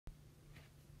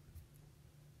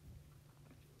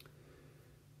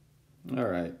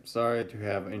Alright, sorry to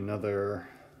have another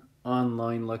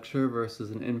online lecture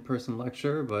versus an in-person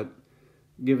lecture, but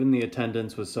given the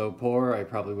attendance was so poor, I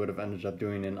probably would have ended up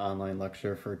doing an online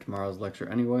lecture for tomorrow's lecture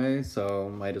anyway, so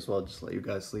might as well just let you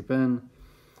guys sleep in,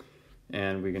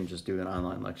 and we can just do an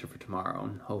online lecture for tomorrow.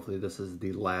 And hopefully this is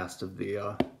the last of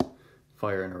the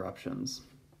fire interruptions.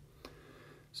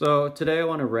 So today I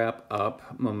want to wrap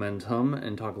up momentum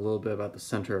and talk a little bit about the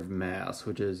center of mass,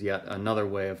 which is yet another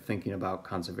way of thinking about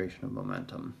conservation of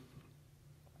momentum.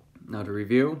 Now to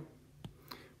review,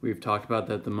 we've talked about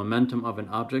that the momentum of an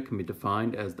object can be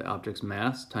defined as the object's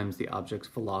mass times the object's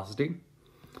velocity.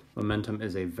 Momentum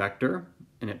is a vector,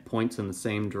 and it points in the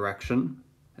same direction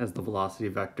as the velocity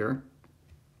vector.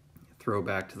 Throw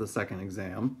back to the second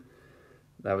exam.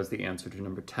 That was the answer to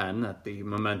number 10, that the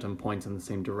momentum points in the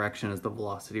same direction as the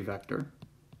velocity vector.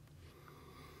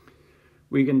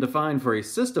 We can define for a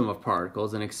system of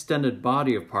particles an extended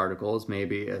body of particles.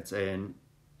 Maybe it's an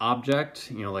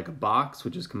object, like a box,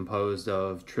 which is composed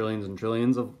of trillions and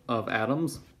trillions of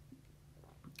atoms,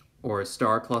 or a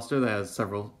star cluster that has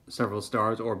several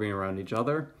stars orbiting around each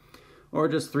other, or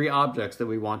just three objects that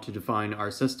we want to define our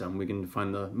system. We can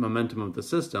define the momentum of the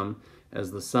system as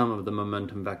the sum of the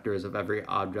momentum vectors of every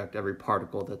object, every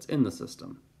particle that's in the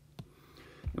system.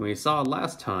 And we saw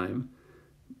last time,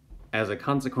 as a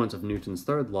consequence of Newton's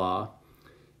third law,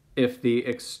 if the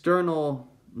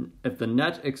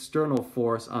net external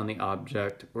force on the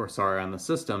object, on the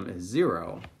system is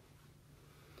zero,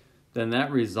 then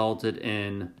that resulted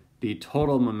in the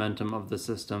total momentum of the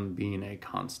system being a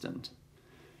constant.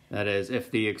 That is,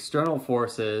 if the external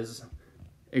forces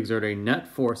exert a net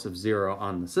force of zero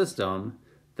on the system,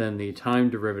 then the time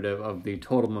derivative of the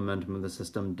total momentum of the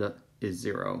system is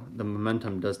zero. The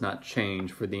momentum does not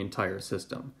change for the entire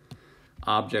system.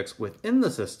 Objects within the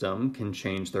system can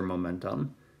change their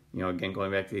momentum. Again,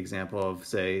 going back to the example of,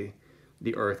 say,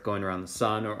 the Earth going around the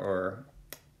sun, or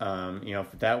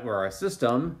if that were our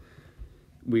system,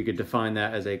 we could define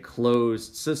that as a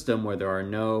closed system where there are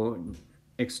no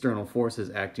external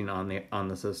forces acting on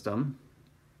the system.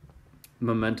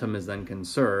 Momentum is then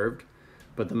conserved,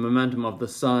 but the momentum of the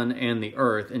sun and the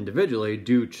Earth individually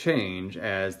do change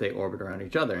as they orbit around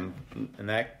each other. In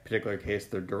that particular case,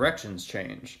 their directions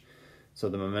change. So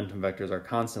the momentum vectors are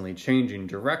constantly changing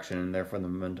direction, and therefore the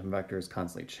momentum vector is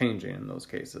constantly changing in those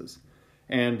cases.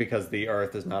 And because the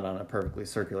Earth is not on a perfectly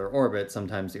circular orbit,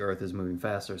 sometimes the Earth is moving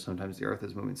faster, sometimes the Earth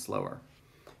is moving slower,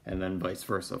 and then vice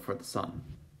versa for the sun.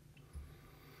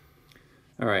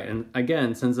 All right, and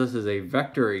again, since this is a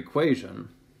vector equation,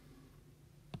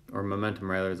 or momentum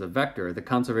rather is a vector, the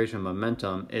conservation of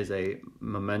momentum is a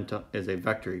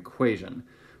vector equation,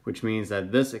 which means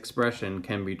that this expression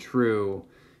can be true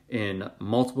in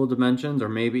multiple dimensions, or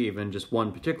maybe even just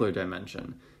one particular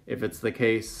dimension. If it's the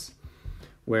case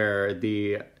where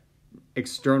the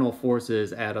external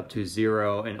forces add up to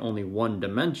zero in only one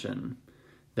dimension,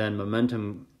 then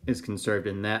momentum is conserved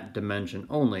in that dimension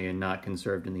only and not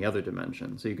conserved in the other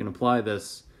dimension. So you can apply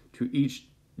this to each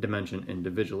dimension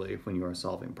individually when you are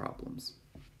solving problems.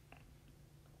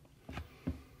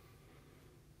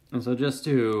 And so just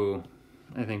to,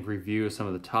 review some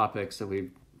of the topics that we've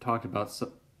talked about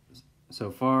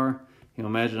so far,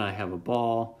 imagine I have a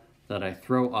ball that I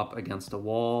throw up against a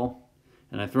wall,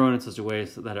 and I throw it in such a way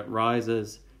so that it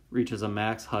rises, reaches a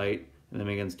max height, and then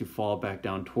begins to fall back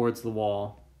down towards the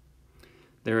wall.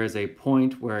 There is a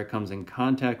point where it comes in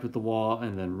contact with the wall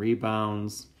and then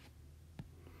rebounds.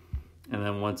 And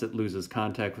then once it loses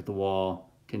contact with the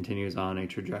wall, continues on a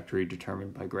trajectory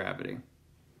determined by gravity.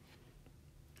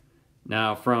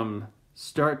 Now from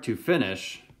start to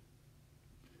finish,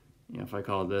 if I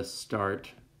call this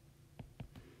start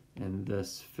and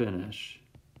this finish,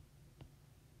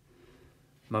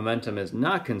 momentum is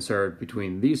not conserved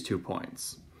between these 2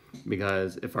 points,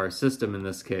 because if our system in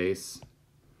this case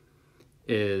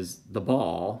is the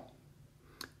ball,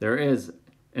 there is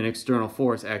an external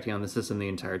force acting on the system the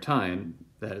entire time,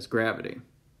 that is gravity.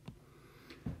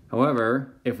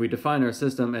 However, if we define our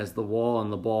system as the wall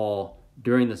and the ball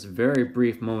during this very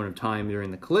brief moment of time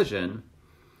during the collision,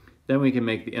 then we can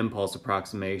make the impulse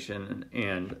approximation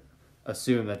and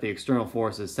assume that the external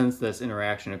forces, since this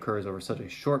interaction occurs over such a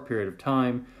short period of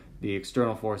time, the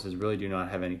external forces really do not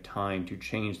have any time to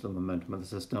change the momentum of the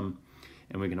system,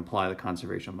 and we can apply the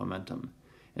conservation of momentum.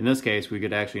 In this case, we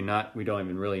don't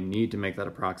even really need to make that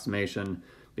approximation,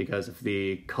 because if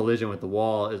the collision with the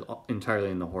wall is entirely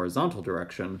in the horizontal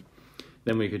direction,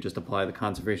 then we could just apply the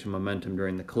conservation of momentum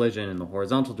during the collision in the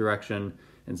horizontal direction,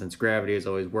 and since gravity is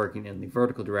always working in the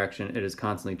vertical direction, it is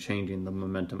constantly changing the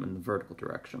momentum in the vertical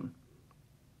direction.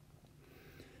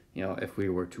 If we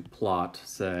were to plot,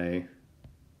 say,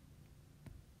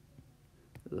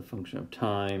 as a function of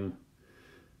time,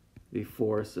 the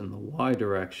force in the y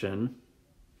direction,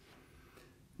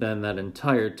 then that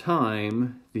entire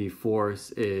time, the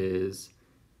force is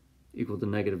equal to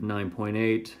negative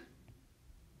 9.8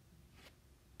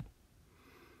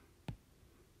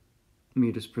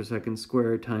 meters per second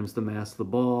squared times the mass of the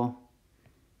ball,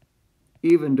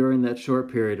 even during that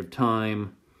short period of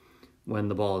time when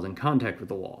the ball is in contact with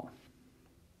the wall.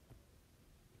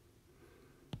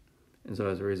 And so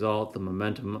as a result, the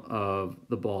momentum of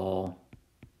the ball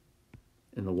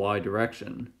in the y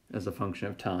direction as a function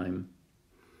of time,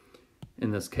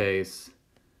 in this case,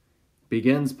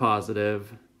 begins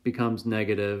positive, becomes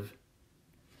negative,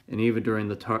 and even during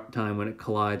the time when it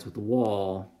collides with the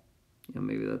wall,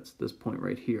 maybe that's this point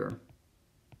right here.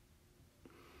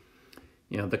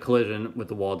 The collision with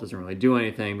the wall doesn't really do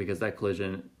anything because that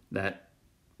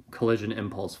collision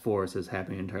impulse force is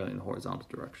happening entirely in the horizontal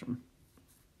direction.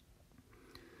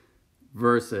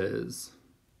 Versus,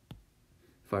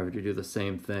 if I were to do the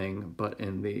same thing, but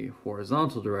in the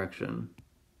horizontal direction,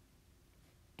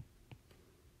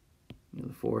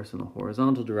 the force in the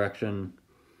horizontal direction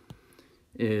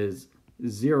is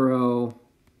 0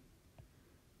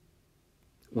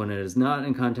 when it is not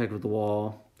in contact with the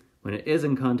wall. When it is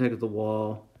in contact with the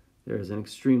wall, there is an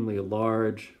extremely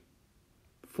large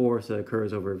force that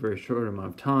occurs over a very short amount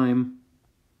of time.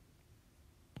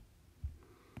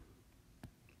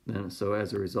 And so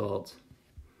as a result,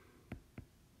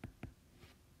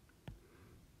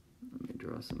 let me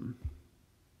draw some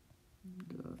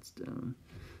dots down.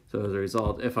 So as a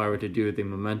result, if I were to do the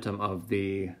momentum of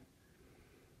the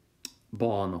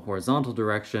ball in the horizontal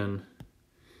direction,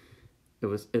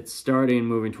 it's starting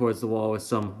moving towards the wall with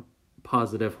some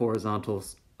positive horizontal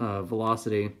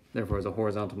velocity, therefore as a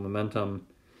horizontal momentum.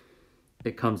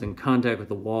 It comes in contact with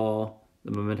the wall,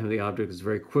 the momentum of the object is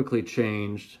very quickly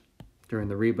changed during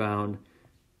the rebound,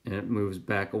 and it moves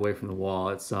back away from the wall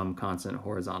at some constant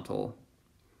horizontal,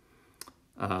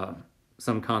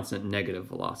 some constant negative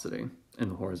velocity in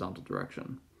the horizontal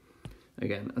direction.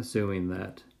 Again, assuming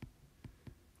that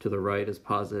to the right is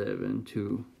positive and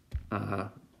to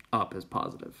up is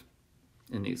positive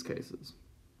in these cases.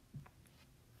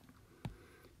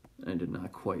 I did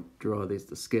not quite draw these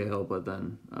to scale, but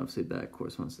then obviously that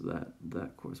corresponds to that,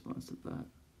 that corresponds to that.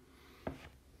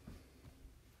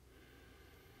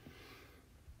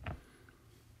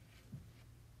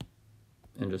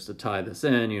 And just to tie this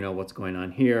in, what's going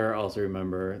on here. Also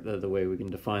remember that the way we can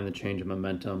define the change of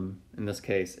momentum, in this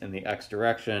case in the x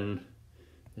direction,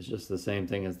 is just the same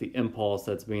thing as the impulse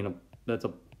that's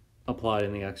applied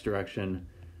in the x direction,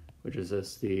 which is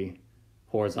just the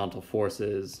horizontal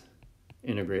forces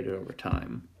integrated over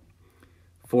time.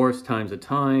 Force times a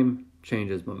time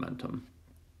changes momentum.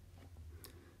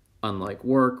 Unlike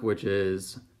work, which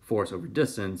is force over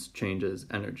distance, changes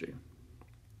energy.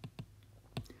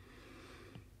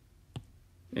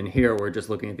 And here we're just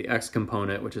looking at the x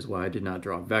component, which is why I did not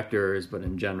draw vectors, but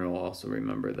in general also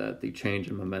remember that the change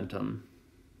in momentum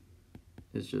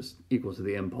is just equal to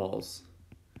the impulse,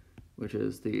 which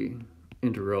is the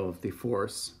integral of the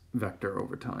force vector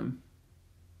over time.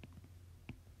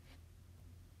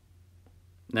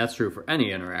 And that's true for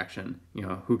any interaction.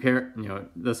 Who cares?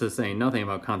 This is saying nothing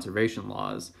about conservation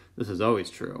laws. This is always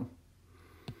true.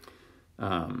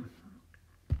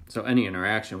 So any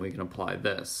interaction, we can apply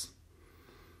this.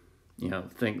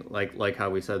 Think like how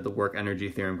we said the work energy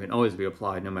theorem can always be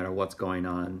applied no matter what's going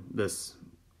on. This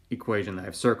equation that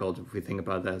I've circled, if we think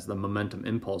about that as the momentum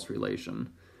impulse relation,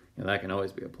 that can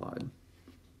always be applied.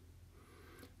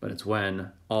 But it's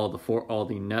when all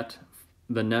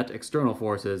the net external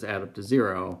forces add up to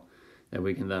 0 that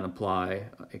we can then apply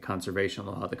a conservation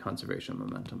law, the conservation of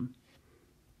momentum.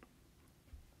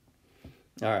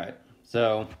 All right,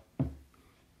 so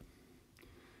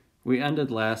we ended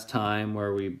last time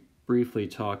where we briefly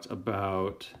talked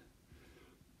about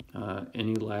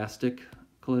inelastic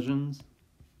collisions.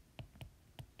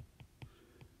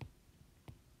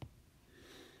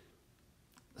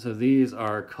 So these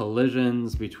are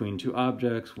collisions between two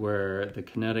objects where the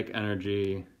kinetic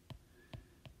energy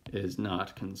is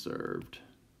not conserved.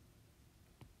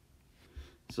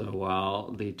 So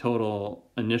while the total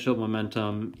initial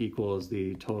momentum equals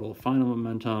the total final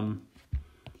momentum,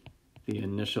 the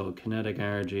initial kinetic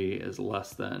energy is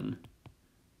less than,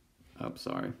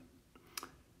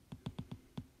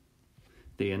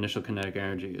 the initial kinetic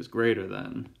energy is greater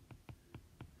than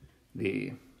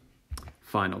the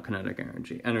final kinetic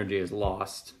energy. Energy is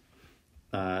lost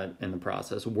in the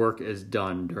process. Work is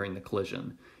done during the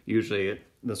collision. Usually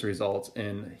this results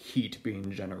in heat being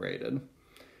generated.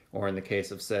 Or in the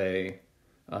case of, say,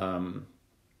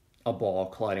 a ball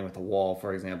colliding with a wall,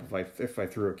 for example. If I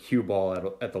threw a cue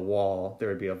ball at the wall, there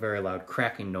would be a very loud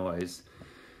cracking noise.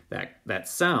 That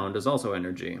sound is also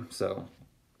energy. So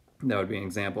that would be an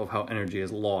example of how energy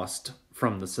is lost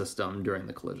from the system during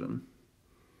the collision.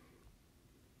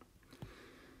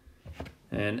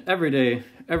 And everyday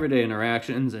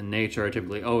interactions in nature are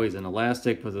typically always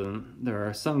inelastic, but then there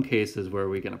are some cases where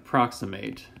we can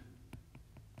approximate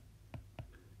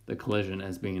the collision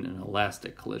as being an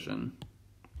elastic collision.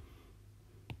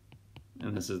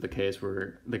 And this is the case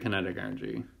where the kinetic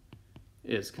energy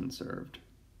is conserved.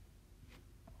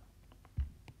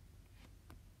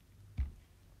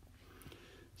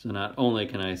 So not only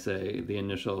can I say the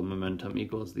initial momentum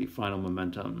equals the final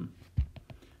momentum,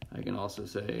 I can also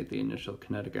say the initial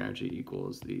kinetic energy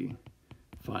equals the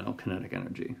final kinetic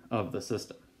energy of the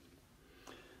system.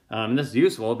 This is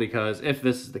useful because if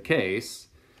this is the case,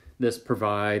 this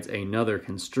provides another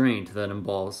constraint that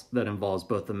involves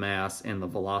both the mass and the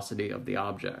velocity of the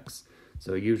objects.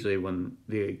 So usually when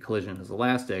the collision is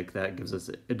elastic, that gives us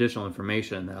additional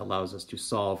information that allows us to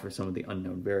solve for some of the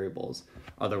unknown variables.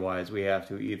 Otherwise, we have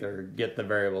to either get the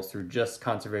variables through just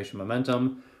conservation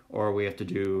momentum, or we have to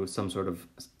do some sort of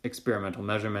experimental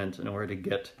measurement in order to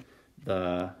get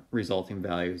the resulting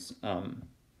values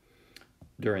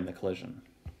during the collision.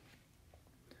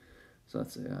 So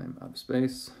let's say I'm out of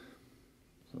space.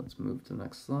 So let's move to the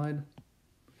next slide.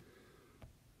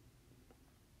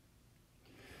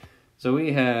 So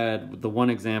we had the one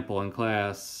example in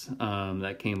class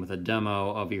that came with a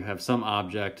demo of you have some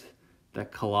object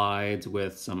that collides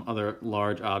with some other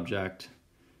large object,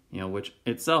 which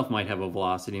itself might have a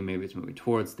velocity. Maybe it's moving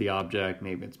towards the object,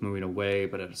 maybe it's moving away,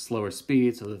 but at a slower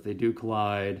speed so that they do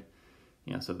collide.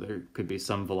 So there could be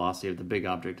some velocity of the big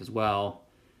object as well.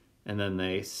 And then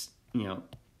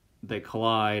they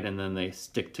collide and then they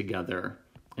stick together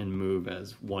and move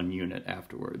as one unit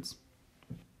afterwards.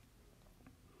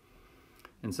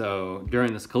 And so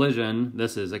during this collision,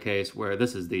 this is a case where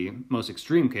this is the most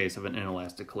extreme case of an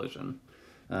inelastic collision.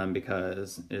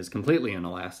 Because it is completely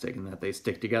inelastic in that they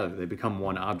stick together. They become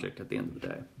one object at the end of the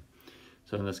day.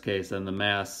 So in this case, then the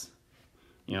mass,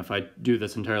 if I do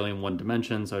this entirely in one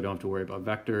dimension, so I don't have to worry about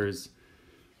vectors,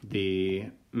 the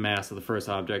mass of the first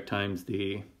object times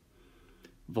the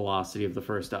velocity of the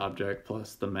first object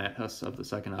plus the mass of the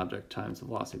second object times the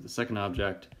velocity of the second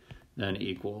object then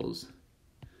equals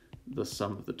the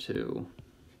sum of the two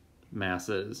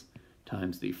masses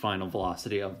times the final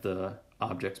velocity of the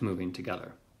objects moving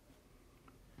together.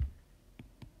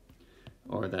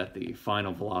 Or that the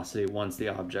final velocity once the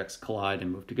objects collide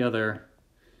and move together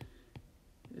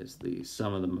is the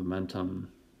sum of the momentum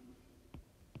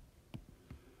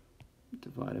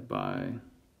divided by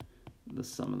the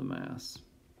sum of the mass.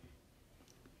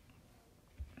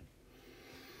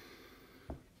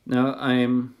 Now,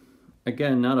 I'm,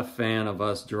 again, not a fan of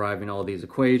us deriving all these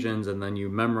equations and then you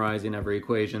memorizing every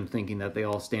equation thinking that they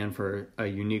all stand for a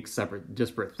unique, separate,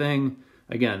 disparate thing.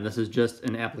 Again, this is just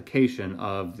an application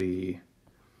of the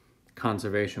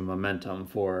conservation momentum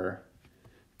for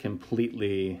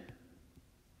completely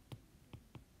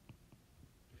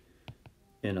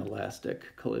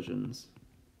inelastic collisions.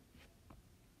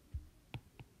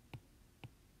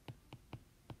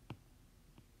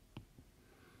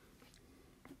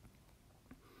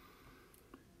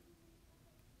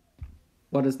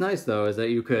 What is nice, though, is that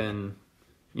you can,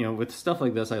 with stuff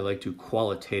like this, I like to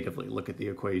qualitatively look at the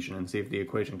equation and see if the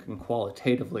equation can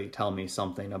qualitatively tell me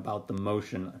something about the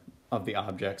motion of the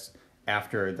objects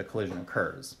after the collision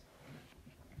occurs.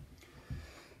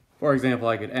 For example,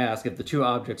 I could ask, if the two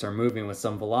objects are moving with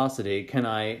some velocity,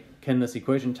 can this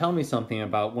equation tell me something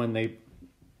about when they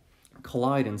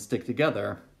collide and stick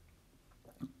together,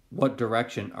 what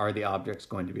direction are the objects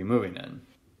going to be moving in?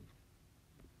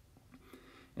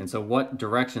 And so what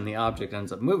direction the object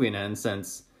ends up moving in,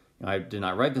 since I did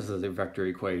not write this as a vector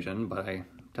equation, but I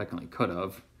technically could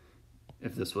have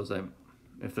if this was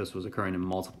occurring in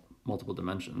multiple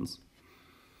dimensions.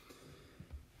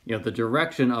 The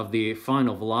direction of the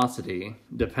final velocity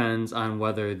depends on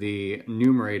whether the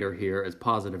numerator here is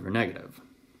positive or negative.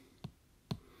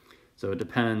 So it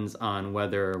depends on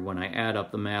whether, when I add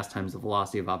up the mass times the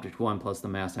velocity of object 1 plus the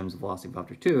mass times the velocity of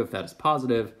object 2, if that is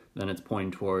positive, then it's pointing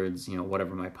towards,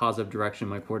 whatever my positive direction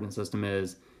my coordinate system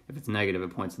is. If it's negative, it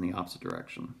points in the opposite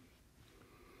direction.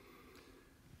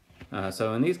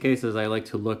 So in these cases, I like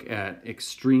to look at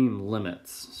extreme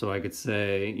limits. So I could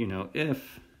say,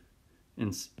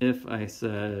 if I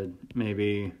said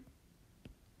maybe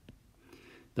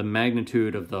the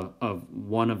magnitude of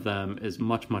one of them is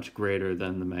much, much greater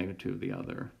than the magnitude of the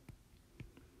other.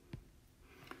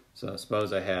 So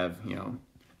suppose I have,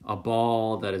 a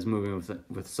ball that is moving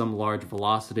with some large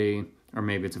velocity, or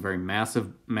maybe it's a very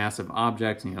massive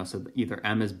object, so either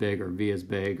m is big or v is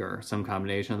big, or some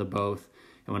combination of the both.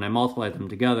 And when I multiply them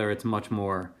together, it's much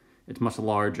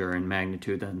larger in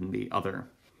magnitude than the other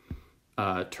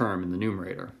term in the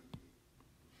numerator.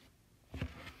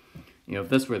 If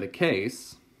this were the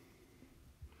case,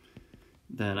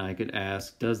 then I could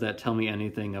ask, does that tell me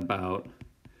anything about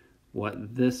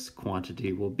what this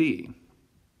quantity will be?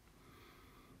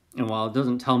 And while it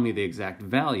doesn't tell me the exact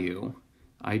value,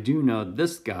 I do know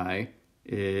this guy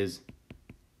is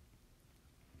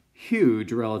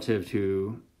huge relative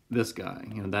to this guy.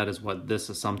 That is what this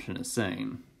assumption is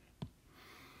saying.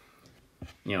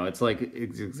 It's like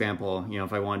example,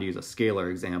 if I wanted to use a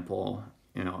scalar example,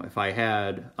 if I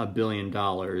had $1 billion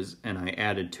and I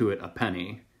added to it a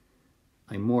penny,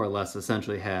 I more or less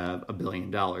essentially have $1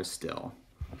 billion still.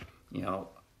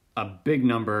 A big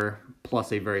number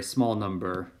plus a very small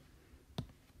number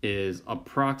is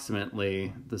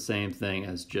approximately the same thing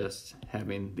as just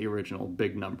having the original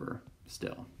big number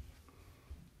still.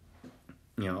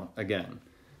 Again,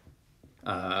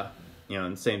 and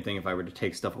the same thing if I were to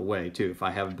take stuff away too. If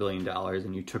I have $1 billion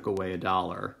and you took away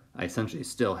 $1, I essentially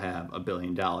still have $1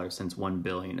 billion, since 1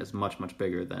 billion is much, much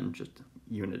bigger than just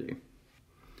unity.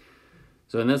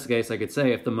 So in this case, I could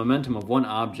say if the momentum of one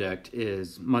object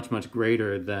is much, much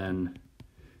greater than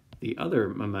the other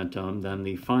momentum, then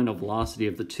the final velocity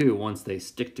of the two, once they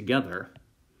stick together,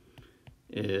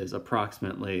 is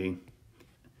approximately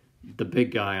the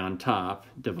big guy on top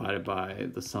divided by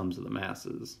the sums of the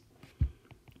masses.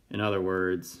 In other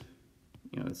words,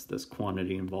 it's this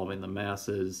quantity involving the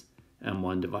masses,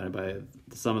 m1 divided by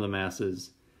the sum of the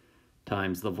masses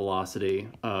times the velocity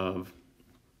of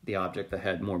the object that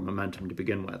had more momentum to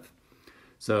begin with.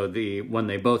 So when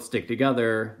they both stick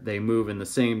together, they move in the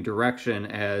same direction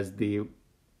as the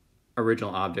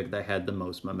original object that had the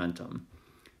most momentum.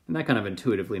 And that kind of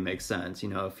intuitively makes sense.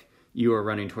 If you are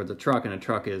running towards a truck and a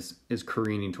truck is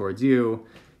careening towards you,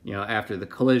 after the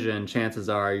collision, chances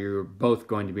are you're both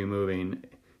going to be moving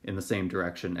in the same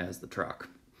direction as the truck,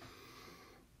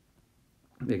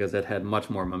 because it had much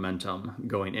more momentum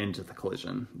going into the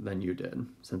collision than you did,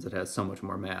 since it has so much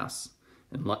more mass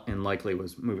and likely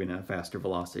was moving at a faster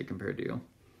velocity compared to you.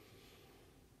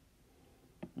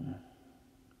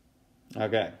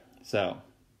 Okay, so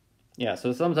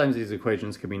sometimes these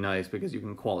equations can be nice because you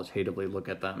can qualitatively look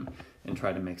at them and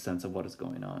try to make sense of what is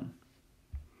going on.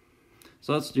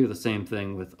 So let's do the same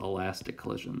thing with elastic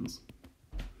collisions.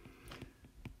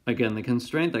 Again, the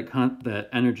constraint that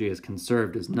energy is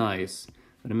conserved is nice,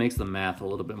 but it makes the math a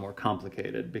little bit more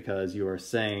complicated, because you are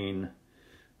saying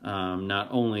not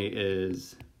only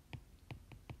is,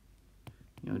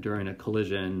 during a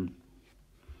collision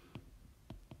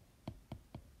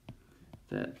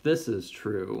that this is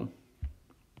true,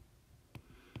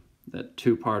 that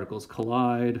two particles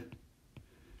collide,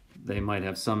 they might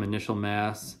have some initial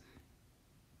mass,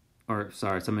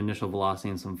 some initial velocity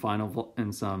and some final,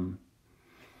 I'm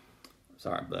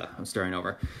starting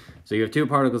over. So you have two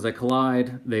particles that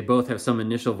collide. They both have some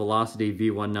initial velocity,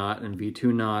 v1 naught and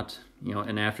v2 naught.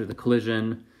 And after the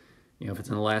collision, if it's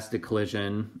an elastic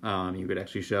collision, you could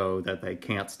actually show that they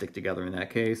can't stick together in that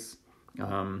case.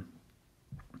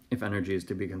 If energy is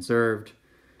to be conserved,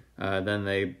 then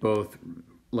they both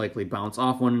likely bounce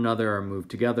off one another or move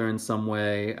together in some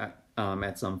way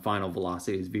at some final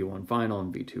velocities, v1 final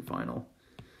and v2 final.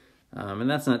 And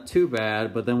that's not too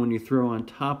bad, but then when you throw on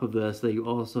top of this that you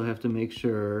also have to make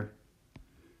sure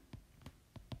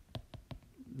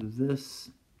this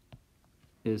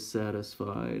is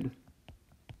satisfied.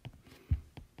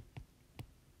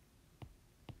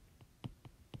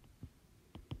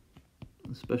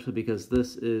 Especially because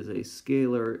this is a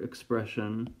scalar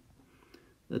expression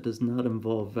that does not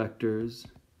involve vectors,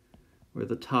 where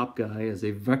the top guy is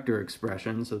a vector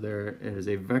expression, so there is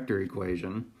a vector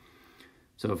equation.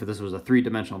 So if this was a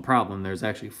three-dimensional problem, there's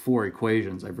actually 4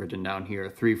 equations I've written down here,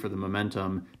 3 for the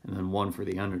momentum and then 1 for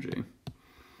the energy.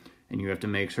 And you have to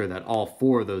make sure that all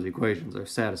 4 of those equations are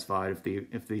satisfied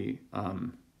if the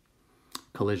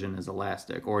collision is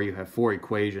elastic, or you have 4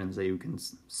 equations that you can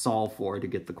solve for to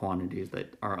get the quantities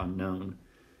that are unknown.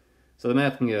 So the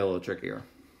math can get a little trickier.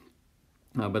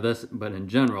 But in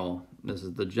general, this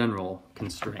is the general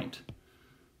constraint.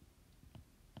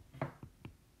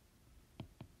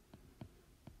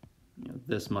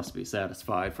 This must be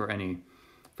satisfied for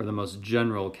the most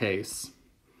general case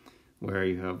where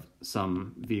you have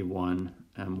some v1,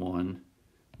 m1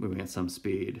 moving at some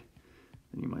speed.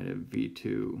 Then you might have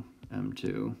v2,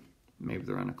 m2. Maybe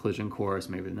they're on a collision course,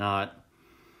 maybe not.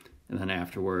 And then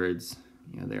afterwards,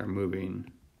 they are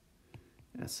moving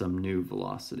as some new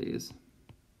velocities.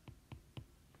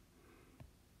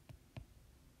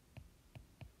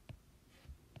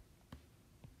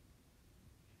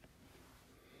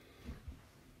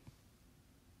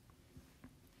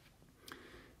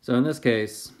 So in this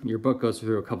case, your book goes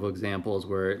through a couple examples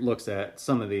where it looks at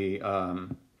some of the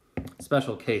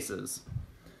special cases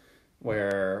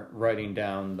where writing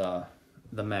down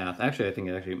the math. Actually, I think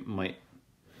it actually might.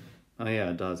 Oh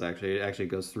yeah, it does actually. It actually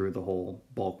goes through the whole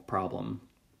bulk problem.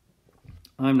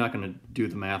 I'm not going to do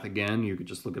the math again. You could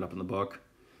just look it up in the book.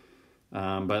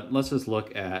 But let's just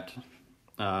look at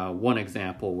one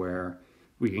example where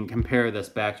we can compare this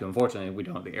back to, unfortunately, we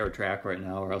don't have the air track right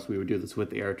now, or else we would do this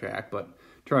with the air track, but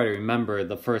try to remember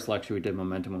the first lecture we did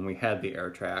momentum when we had the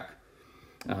air track.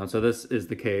 So this is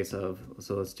the case of,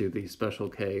 so let's do the special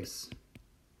case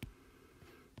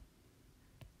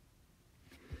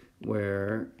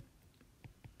where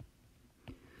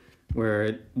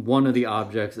one of the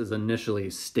objects is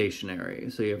initially stationary.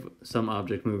 So you have some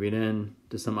object moving in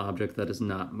to some object that is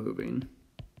not moving.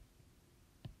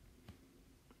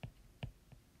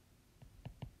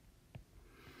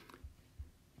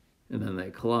 And then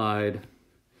they collide,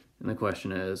 and the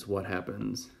question is, what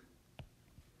happens?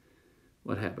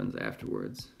 What happens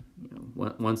afterwards? You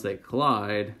know, once they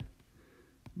collide,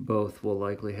 both will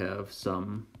likely have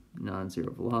some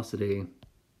non-zero velocity.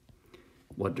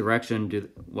 What direction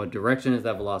is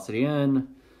that velocity in,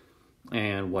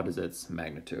 and what is its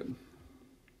magnitude?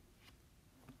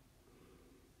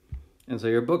 And so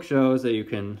your book shows that you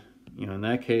can, in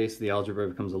that case, the algebra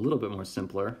becomes a little bit more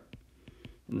simpler.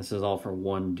 And this is all for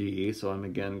 1D, so I'm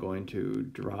again going to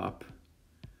drop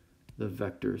the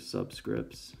vector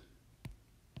subscripts.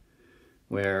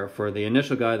 Where for the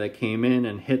initial guy that came in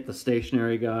and hit the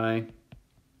stationary guy,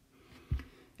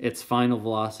 its final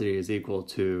velocity is equal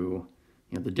to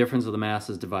the difference of the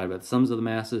masses divided by the sums of the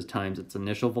masses times its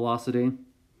initial velocity. And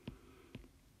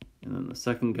then the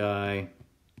second guy,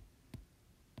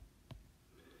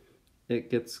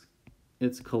 it's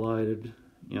collided.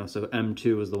 So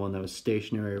M2 is the one that was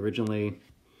stationary originally.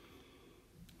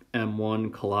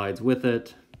 M1 collides with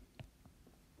it.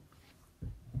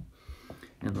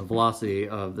 And the velocity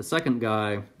of the second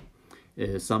guy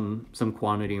is some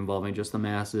quantity involving just the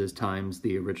masses times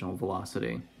the original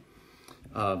velocity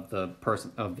of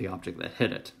the object that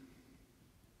hit it.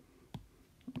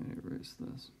 Let me erase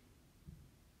this.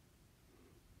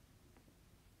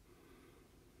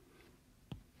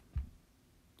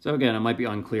 So again, it might be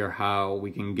unclear how we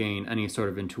can gain any sort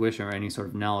of intuition or any sort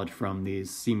of knowledge from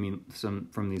these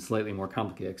slightly more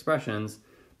complicated expressions.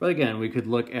 But again, we could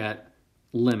look at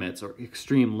limits or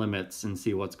extreme limits and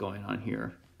see what's going on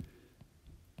here.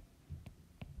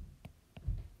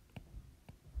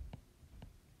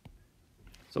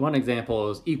 So one example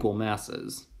is equal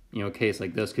masses. A case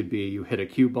like this could be you hit a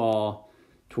cue ball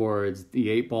towards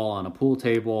the 8 ball on a pool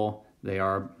table. They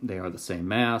are the same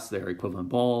mass. They are equivalent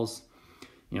balls.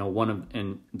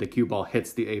 And the cue ball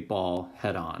hits the 8 ball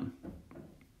head on.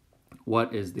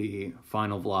 What is the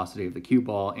final velocity of the cue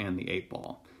ball and the 8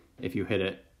 ball if you hit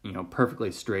it, perfectly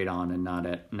straight on and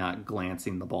not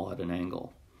glancing the ball at an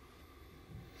angle?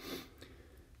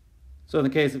 So in the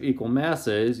case of equal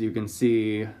masses, you can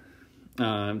see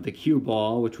the cue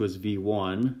ball, which was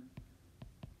V1.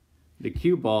 The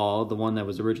cue ball, the one that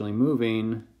was originally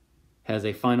moving, has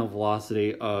a final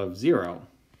velocity of 0.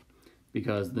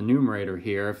 Because the numerator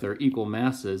here, if they're equal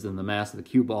masses, then the mass of the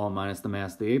cue ball minus the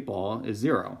mass of the 8 ball is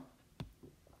 0.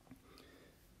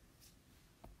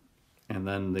 And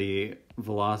then the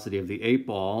velocity of the 8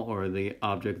 ball, or the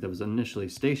object that was initially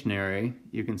stationary,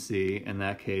 you can see in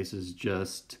that case is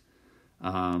just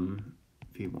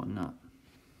V1 naught.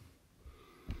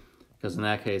 Because in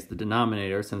that case, the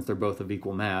denominator, since they're both of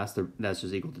equal mass, that's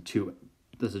just equal to 2.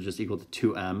 This is just equal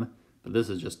to 2m, but this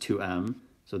is just 2m.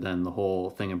 So then the whole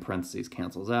thing in parentheses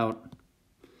cancels out.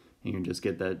 And you just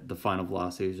get that the final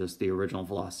velocity is just the original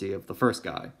velocity of the first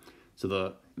guy.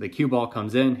 So the cue ball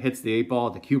comes in, hits the 8 ball,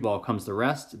 the cue ball comes to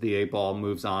rest, the 8 ball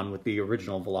moves on with the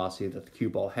original velocity that the cue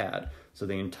ball had. So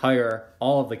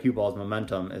all of the cue ball's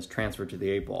momentum is transferred to the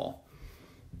 8 ball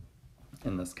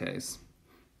in this case.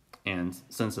 And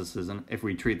since if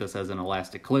we treat this as an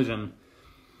elastic collision,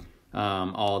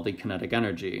 all the kinetic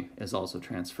energy is also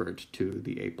transferred to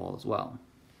the 8 ball as well.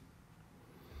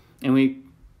 And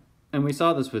we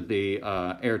saw this with the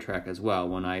air track as well.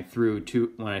 When I threw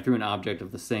an object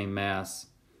of the same mass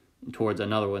towards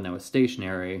another one that was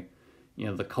stationary,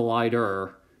 the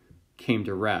collider came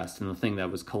to rest, and the thing that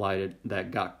was collided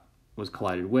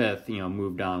with,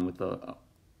 moved on with the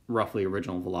roughly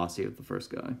original velocity of the first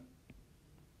guy.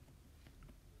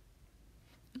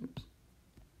 Oops.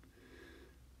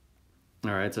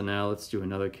 All right, so now let's do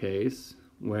another case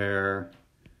where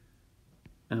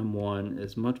m1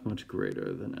 is much, much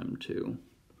greater than m2.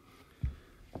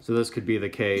 So this could be the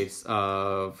case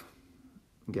of,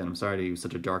 again, I'm sorry to use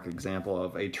such a dark example,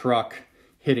 of a truck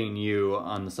hitting you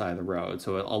on the side of the road.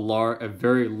 So a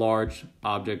very large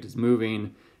object is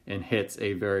moving and hits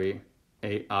a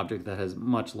object that has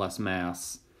much less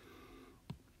mass,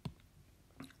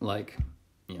 like,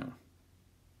 you know,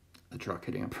 a truck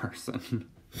hitting a person.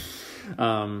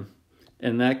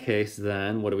 In that case,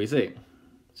 then, what do we see?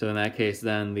 So in that case,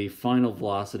 then, the final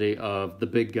velocity of the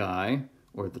big guy,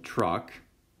 or the truck,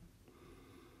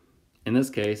 in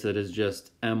this case, it is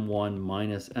just m1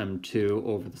 minus m2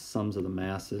 over the sums of the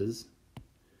masses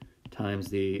times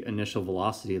the initial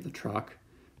velocity of the truck.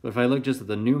 But if I look just at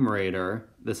the numerator,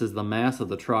 this is the mass of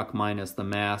the truck minus the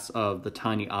mass of the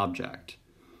tiny object.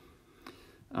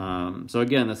 So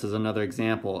again, this is another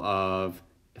example of,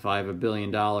 if I have $1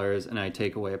 billion and I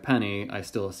take away a penny, I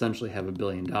still essentially have $1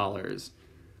 billion.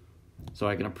 So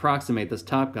I can approximate this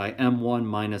top guy, m1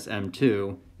 minus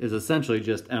m2, is essentially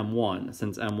just m1,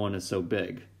 since m1 is so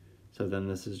big. So then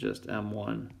this is just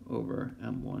m1 over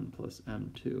m1 plus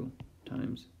m2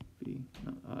 times v,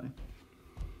 not I.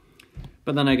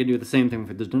 But then I could do the same thing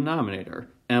for the denominator.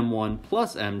 m1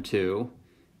 plus m2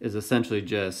 is essentially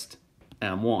just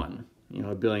m1. You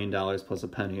know, $1 billion plus a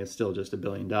penny is still just $1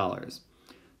 billion.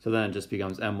 So then it just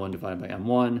becomes m1 divided by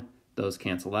m1. Those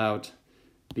cancel out.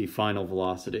 The final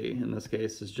velocity, in this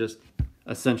case, is just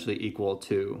essentially equal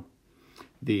to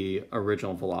the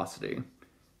original velocity.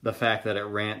 The fact that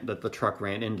the truck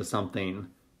ran into something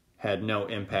had no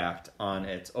impact on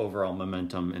its overall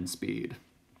momentum and speed.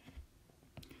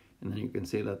 And then you can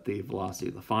see that the velocity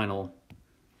of the final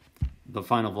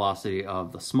velocity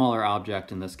of the smaller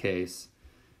object, in this case,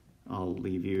 I'll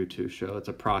leave you to show, it's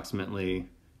approximately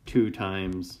 2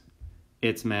 times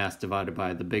its mass divided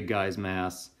by the big guy's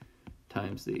mass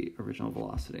times the original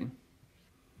velocity.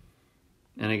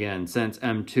 And again, since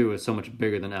m2 is so much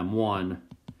bigger than m1,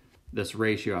 this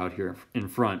ratio out here in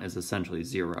front is essentially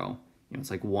 0. You know,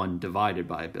 it's like 1 divided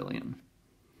by 1 billion.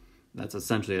 That's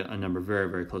essentially a number very,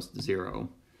 very close to 0.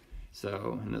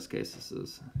 So in this case, this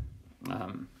is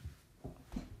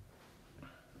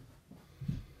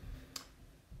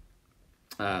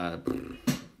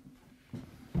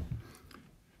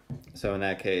so in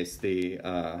that case, the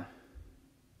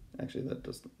actually, that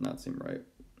does not seem right.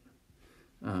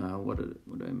 What did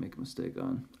I make a mistake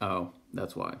on? Oh,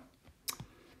 that's why.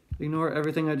 Ignore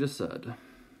everything I just said.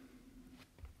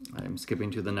 I'm skipping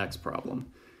to the next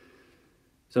problem.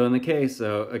 So in the case,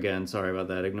 so again, sorry about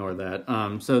that, ignore that.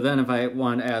 So then if I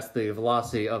want to ask the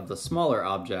velocity of the smaller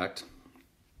object,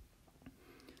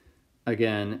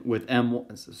 again, with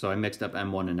m1, so I mixed up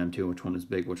m1 and m2, which one is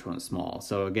big, which one is small.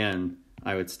 So again,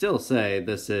 I would still say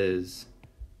this is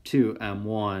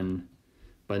 2m1,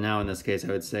 but now in this case I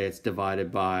would say it's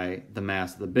divided by the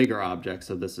mass of the bigger object,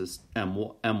 so this is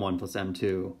m1 plus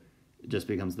m2, it just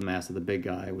becomes the mass of the big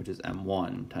guy, which is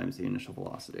m1 times the initial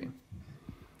velocity.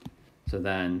 So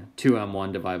then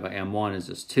 2m1 divided by m1 is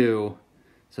just 2,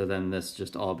 so then this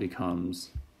just all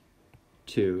becomes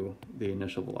 2, the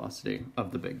initial velocity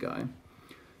of the big guy.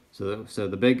 So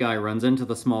the big guy runs into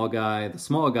the small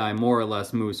guy more or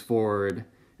less moves forward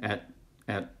at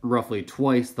roughly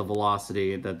twice the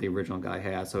velocity that the original guy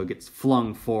has, so it gets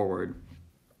flung forward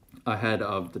ahead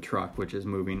of the truck, which is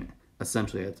moving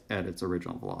essentially at its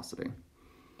original velocity.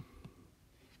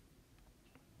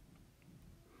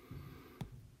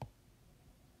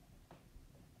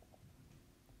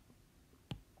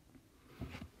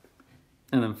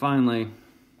 And then finally,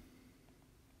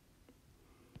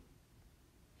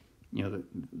 you know,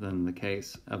 then the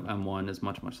case of m1 is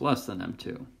much, much less than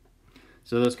m2.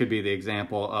 So this could be the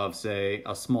example of, say,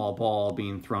 a small ball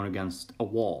being thrown against a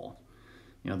wall.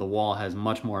 You know, the wall has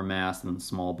much more mass than the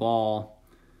small ball.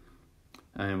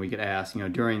 And we could ask, you know,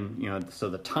 during, you know, so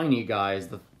the tiny guy is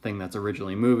the thing that's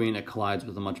originally moving. It collides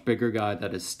with a much bigger guy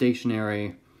that is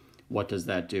stationary. What does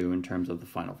that do in terms of the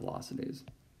final velocities?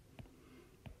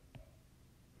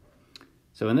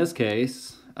 So in this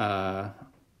case, I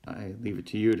leave it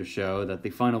to you to show that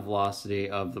the final velocity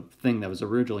of the thing that was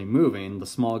originally moving, the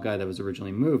small guy that was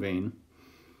originally moving,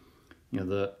 you know,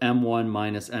 the m1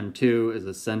 minus m2 is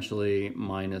essentially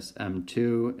minus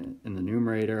m2 in the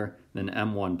numerator, then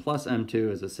m1 plus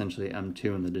m2 is essentially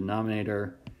m2 in the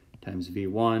denominator, times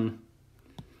v1,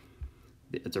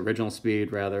 its original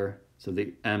speed rather, so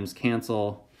the m's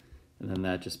cancel, and then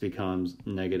that just becomes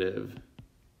negative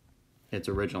its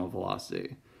original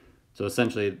velocity. So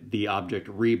essentially, the object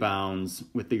rebounds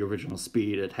with the original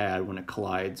speed it had when it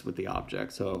collides with the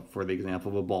object. So for the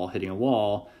example of a ball hitting a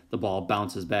wall, the ball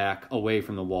bounces back away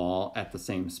from the wall at the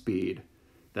same speed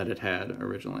that it had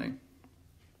originally.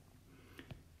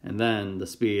 And then the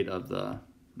speed of the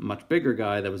much bigger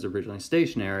guy that was originally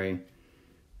stationary,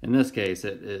 in this case,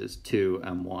 it is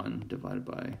 2m1 divided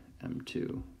by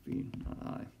m2 v naught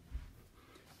I.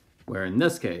 Where in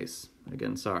this case,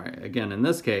 in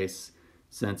this case,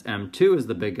 since m2 is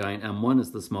the big guy and m1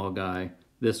 is the small guy,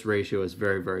 this ratio is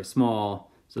very, very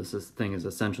small, so this thing is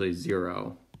essentially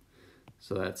 0.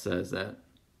 So that says that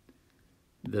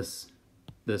this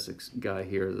guy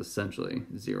here is essentially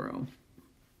 0.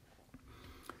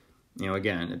 You know,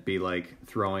 again, it'd be like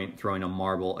throwing a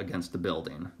marble against a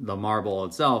building. The marble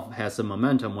itself has some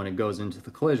momentum when it goes into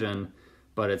the collision,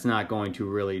 but it's not going to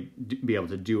really be able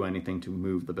to do anything to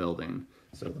move the building.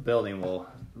 So the building will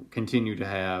continue to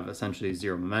have essentially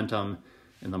 0 momentum,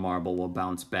 and the marble will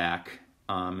bounce back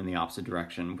in the opposite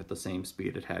direction with the same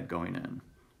speed it had going in,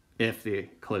 if the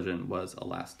collision was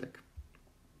elastic.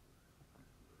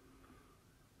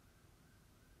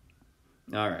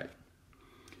 All right.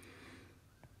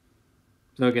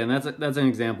 So again, that's an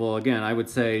example. Again, I would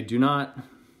say do not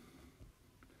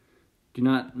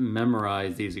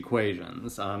memorize these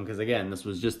equations, because again, this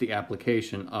was just the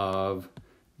application of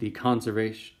the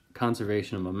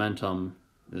conservation of momentum,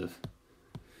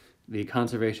 the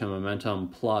conservation of momentum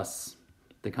plus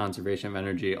the conservation of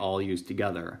energy all used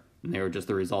together, and they were just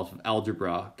the result of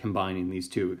algebra combining these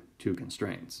two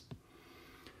constraints.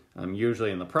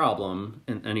 Usually in the problem,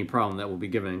 in any problem that will be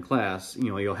given in class,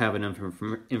 you'll have an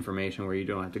information where you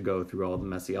don't have to go through all the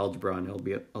messy algebra, and it'll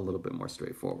be a little bit more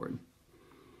straightforward.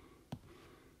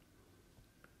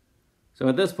 So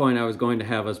at this point, I was going to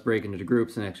have us break into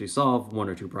groups and actually solve 1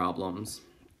 or 2 problems.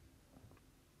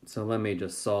 So let me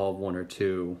just solve 1 or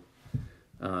 2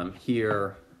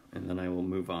 here, and then I will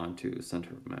move on to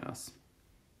center of mass.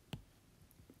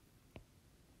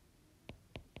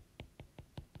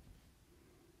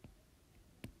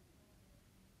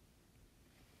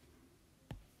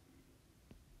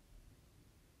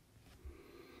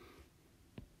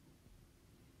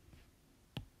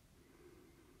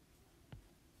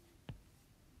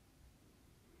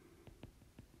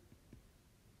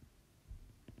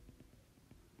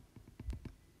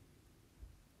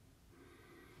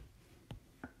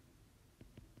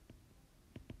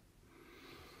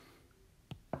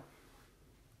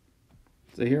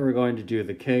 So here we're going to do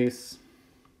the case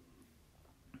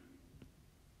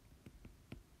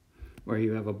where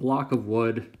you have a block of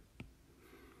wood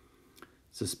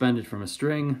suspended from a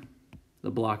string. The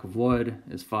block of wood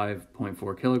is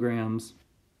 5.4 kilograms.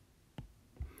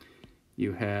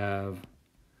 You have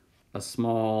a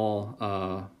small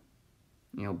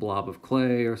blob of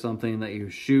clay or something that you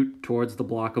shoot towards the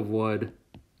block of wood.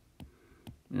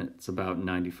 It's about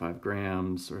 95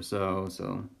 grams or so,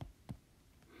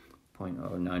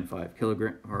 0.095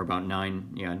 kilogram, or about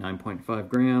 9.5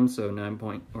 grams, so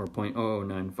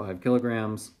 0.0095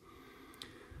 kilograms.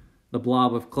 The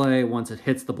blob of clay, once it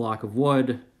hits the block of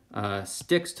wood,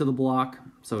 sticks to the block,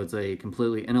 so it's a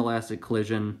completely inelastic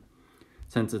collision.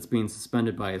 Since it's being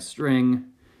suspended by a string,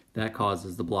 that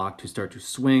causes the block to start to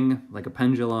swing like a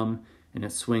pendulum, and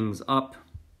it swings up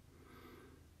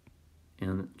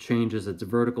and changes its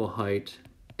vertical height,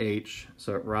 h,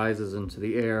 so it rises into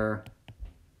the air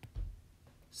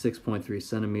 6.3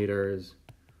 centimeters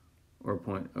or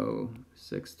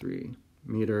 0.063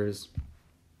 meters.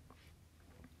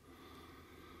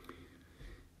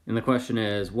 And the question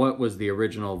is, what was the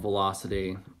original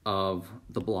velocity of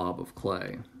the blob of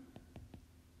clay?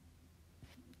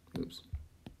 Oops.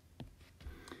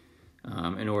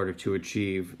 In order to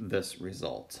achieve this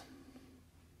result.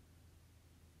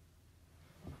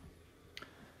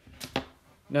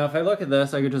 Now, if I look at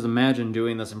this, I could just imagine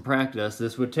doing this in practice.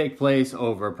 This would take place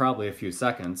over probably a few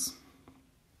seconds.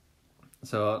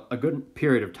 So a good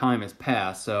period of time has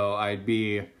passed, so I'd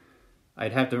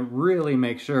have to really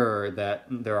make sure that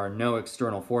there are no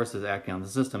external forces acting on the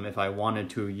system if I wanted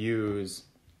to use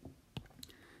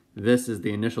this is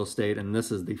the initial state and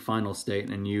this is the final state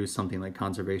and use something like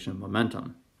conservation of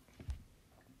momentum.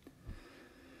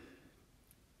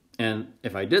 And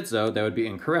if I did so, that would be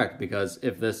incorrect, because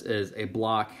if this is a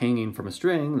block hanging from a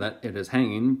string, that it is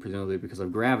hanging, presumably because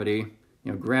of gravity,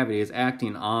 gravity is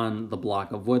acting on the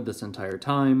block of wood this entire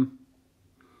time,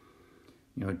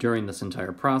 during this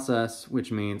entire process,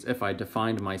 which means if I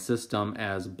defined my system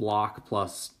as block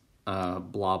plus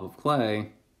blob of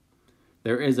clay,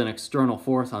 there is an external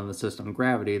force on the system,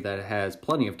 gravity, that has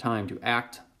plenty of time to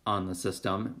act on the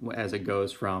system as it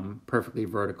goes from perfectly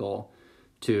vertical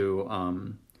to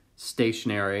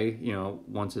stationary,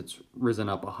 once it's risen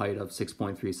up a height of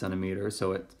 6.3 centimeters.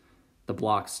 So the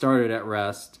block started at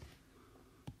rest,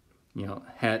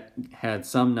 had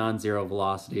some non-zero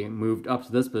velocity, moved up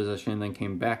to this position, then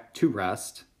came back to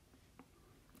rest,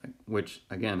 which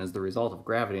again is the result of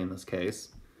gravity in this case.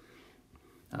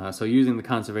 So using the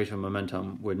conservation of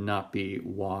momentum would not be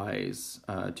wise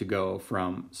to go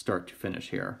from start to finish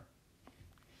here,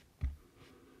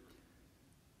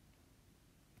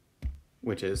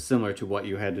 which is similar to what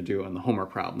you had to do on the homework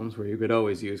problems, where you could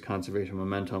always use conservation of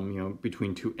momentum,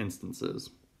 between two instances.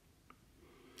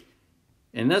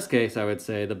 In this case, I would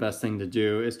say the best thing to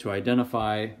do is to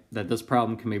identify that this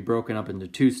problem can be broken up into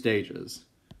two stages.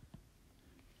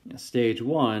 Stage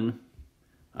one,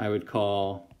 I would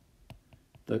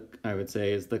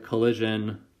say is the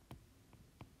collision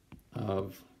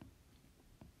of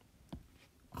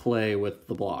clay with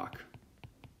the block.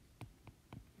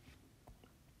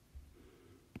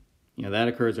 That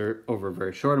occurs over a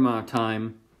very short amount of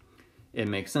time. It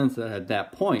makes sense that at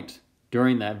that point,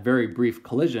 during that very brief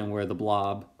collision where the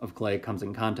blob of clay comes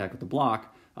in contact with the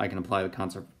block, I can apply the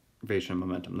conservation of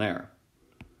momentum there.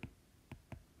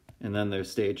 And then there's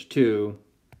stage two,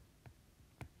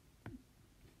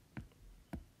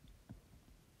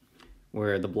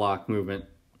 where the block movement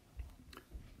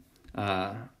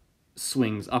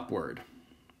swings upward.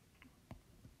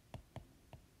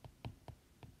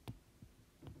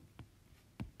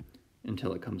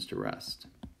 Until it comes to rest.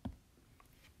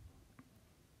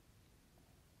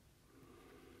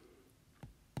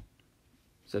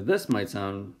 So this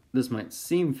might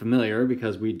seem familiar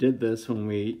because we did this when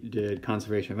we did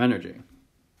conservation of energy.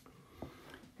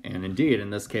 And indeed, in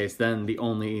this case, then the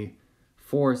only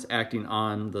force acting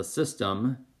on the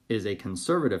system is a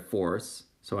conservative force,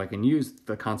 so I can use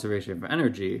the conservation of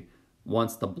energy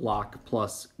once the block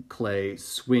plus clay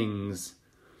swings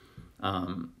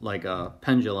like a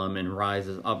pendulum and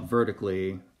rises up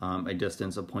vertically a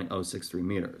distance of 0.063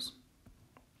 meters.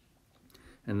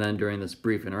 And then during this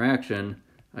brief interaction,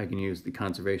 I can use the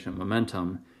conservation of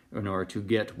momentum in order to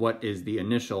get what is the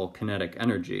initial kinetic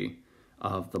energy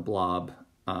of the blob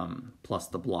plus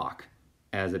the block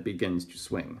as it begins to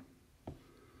swing.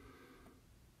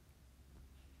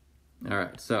 All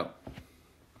right, so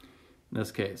in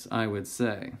this case, I would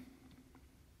say,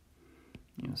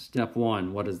 step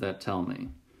one, what does that tell me?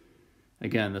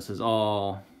 Again, this is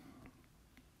all,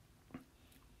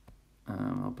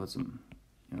 I'll put some,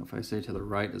 if I say to the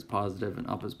right is positive and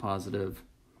up is positive,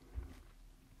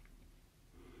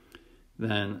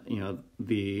 then,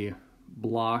 the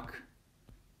block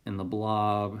and the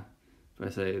blob, if I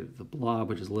say the blob,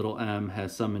 which is little m,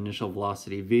 has some initial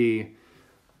velocity v,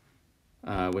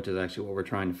 which is actually what we're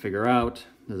trying to figure out.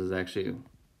 This is actually,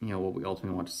 what we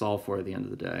ultimately want to solve for at the end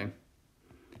of the day.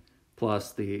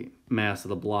 Plus the mass of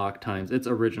the block times its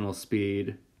original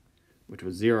speed, which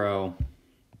was 0.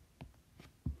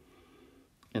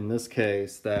 In this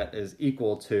case, that is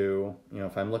equal to,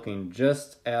 if I'm looking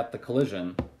just at the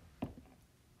collision,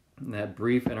 that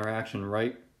brief interaction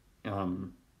right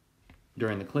during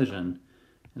the collision,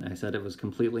 and I said it was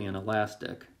completely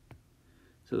inelastic.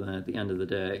 So then at the end of the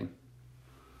day,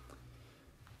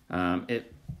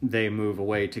 they move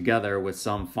away together with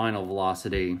some final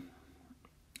velocity,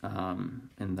 and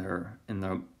their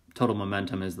total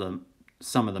momentum is the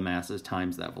sum of the masses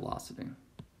times that velocity.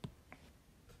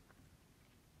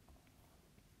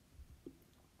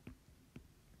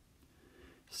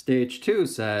 Stage 2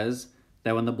 says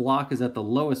that when the block is at the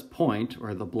lowest point,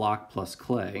 or the block plus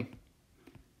clay,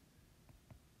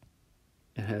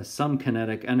 it has some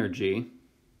kinetic energy,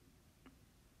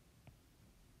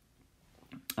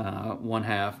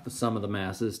 1/2 the sum of the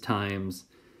masses times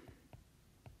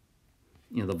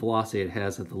the velocity it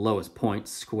has at the lowest point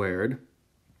squared.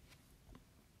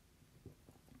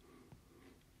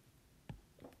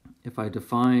 If I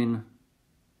define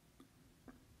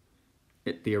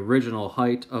the original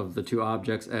height of the two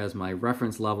objects as my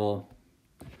reference level,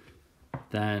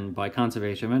 then by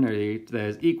conservation of energy, that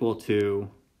is equal to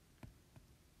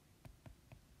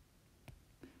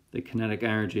the kinetic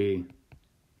energy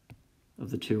of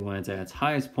the two when it's at its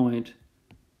highest point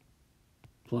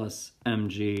plus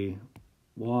mg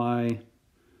y.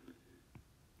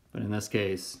 But in this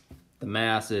case, the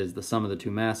mass is the sum of the two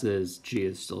masses, g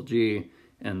is still g,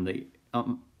 and the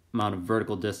amount of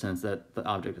vertical distance that the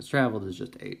object has traveled is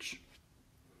just h.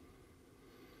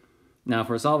 Now, if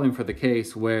we're solving for the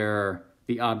case where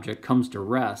the object comes to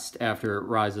rest after it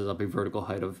rises up a vertical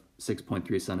height of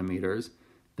 6.3 centimeters,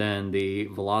 then the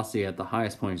velocity at the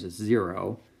highest point is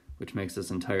 0, which makes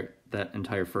that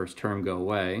entire first term go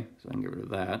away, so I can get rid of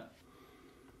that.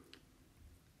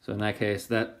 So in that case,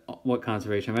 that what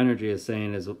conservation of energy is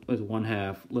saying is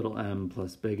 1/2 little m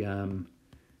plus big M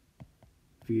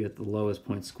v at the lowest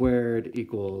point squared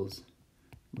equals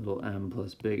little m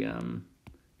plus big M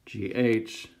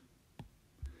GH.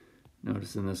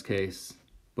 Notice in this case,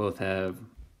 both have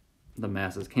the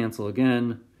masses cancel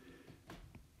again.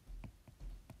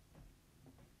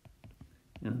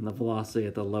 And the velocity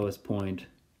at the lowest point,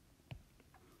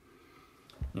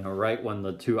 right when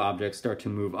the two objects start to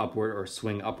move upward or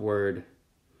swing upward,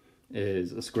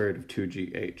 is a square root of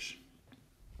 2gh.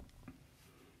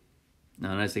 Now,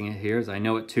 the nice thing here is I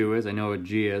know what 2 is, I know what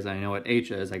g is, I know what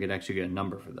h is. I could actually get a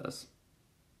number for this.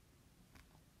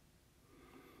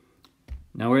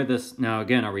 Now,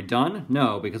 again, are we done?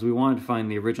 No, because we wanted to find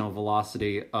the original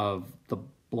velocity of the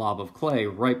blob of clay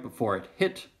right before it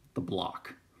hit the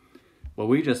block. What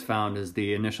we just found is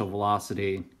the initial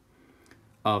velocity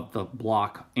of the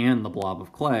block and the blob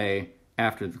of clay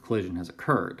after the collision has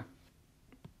occurred.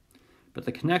 But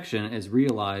the connection is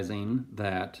realizing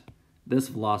that this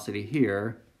velocity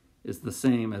here is the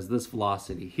same as this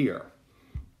velocity here.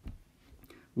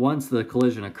 Once the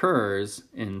collision occurs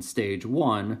in stage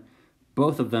 1,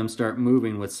 both of them start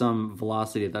moving with some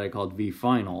velocity that I called v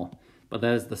final, but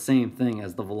that is the same thing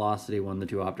as the velocity when the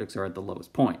two objects are at the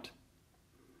lowest point.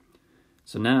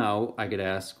 So now I could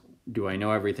ask, do I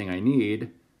know everything I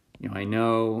need? I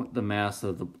know the mass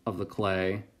of the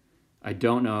clay. I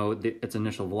don't know its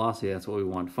initial velocity. That's what we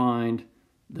want to find.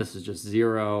 This is just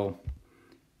 0.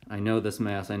 I know this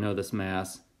mass. I know this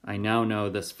mass. I now know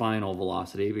this final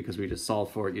velocity because we just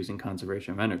solved for it using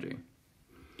conservation of energy.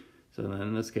 So then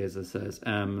in this case, it says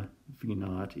m v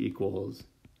naught equals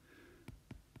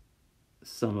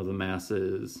sum of the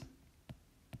masses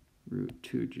root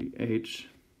 2gh,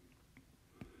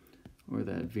 or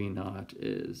that v naught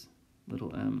is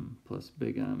little m plus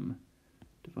big M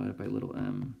divided by little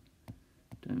m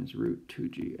times root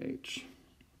 2gh,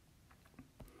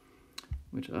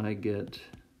 which I get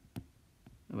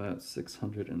about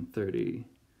 630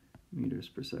 meters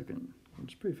per second,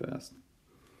 which is pretty fast.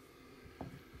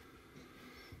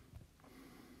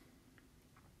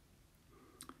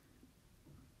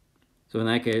 So in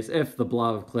that case, if the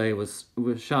blob of clay was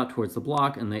shot towards the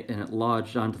block and it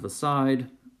lodged onto the side,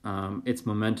 its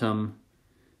momentum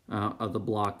of the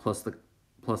block plus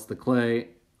the clay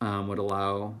would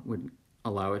allow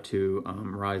it to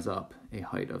rise up a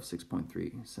height of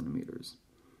 6.3 centimeters.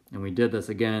 And we did this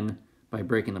again by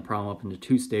breaking the problem up into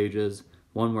 2 stages,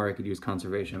 one where I could use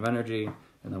conservation of energy,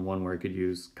 and then one where I could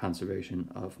use conservation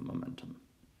of momentum.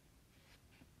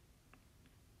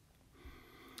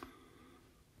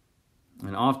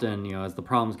 And often, as the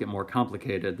problems get more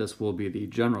complicated, this will be the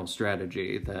general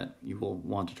strategy that you will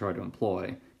want to try to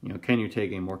employ. Can you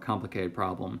take a more complicated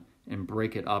problem and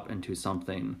break it up into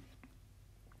something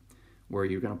where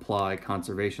you can apply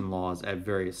conservation laws at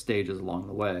various stages along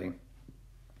the way,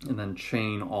 and then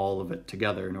chain all of it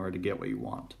together in order to get what you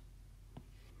want.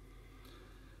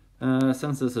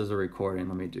 Since this is a recording,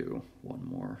 let me do one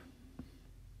more.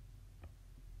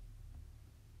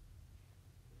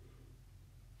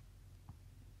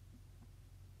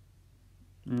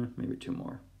 Maybe 2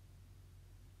 more.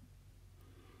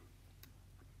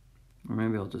 Or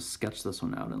maybe I'll just sketch this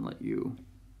one out and let you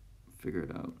figure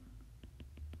it out.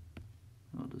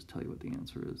 I'll just tell you what the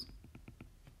answer is.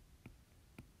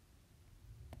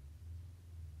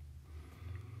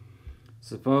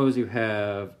 Suppose you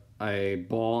have a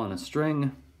ball on a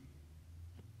string.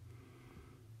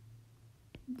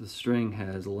 The string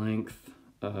has length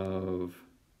of,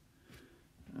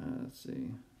 let's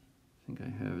see, I think I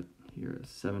have it here at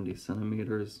 70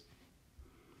 centimeters.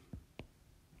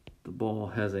 The ball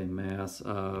has a mass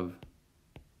of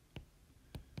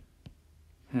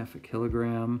 0.5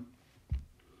 kilogram.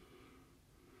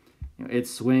 It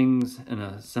swings in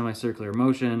a semicircular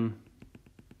motion,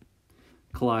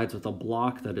 collides with a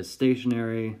block that is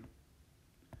stationary.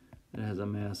 It has a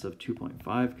mass of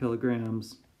 2.5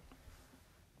 kilograms.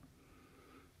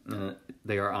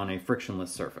 They are on a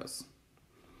frictionless surface.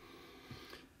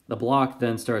 The block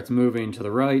then starts moving to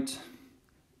the right.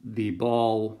 The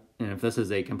ball, and if this is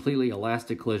a completely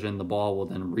elastic collision, the ball will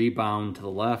then rebound to the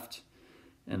left.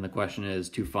 And the question is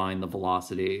to find the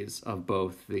velocities of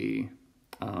both the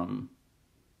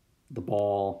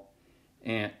ball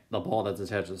that's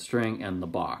attached to the string and the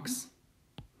box.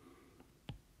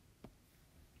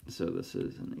 So this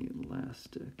is an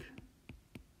elastic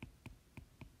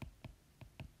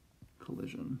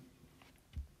collision.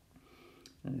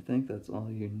 And I think that's all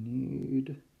you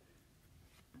need,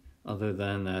 other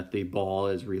than that the ball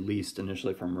is released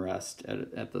initially from rest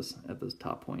at this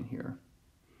top point here.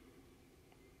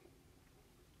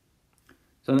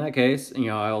 So in that case,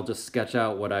 I'll just sketch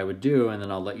out what I would do, and then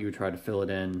I'll let you try to fill it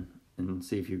in and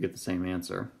see if you get the same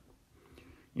answer.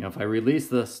 If I release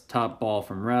this top ball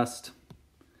from rest,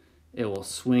 it will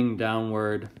swing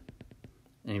downward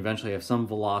and eventually have some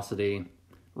velocity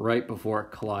right before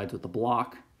it collides with the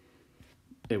block.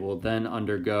 It will then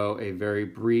undergo a very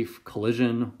brief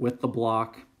collision with the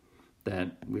block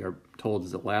that we are told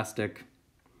is elastic.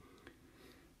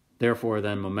 Therefore,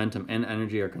 then momentum and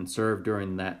energy are conserved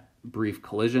during that brief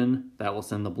collision. That will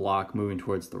send the block moving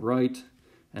towards the right,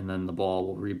 and then the ball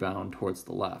will rebound towards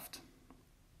the left.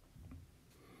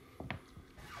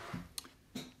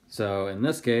 So in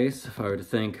this case, if I were to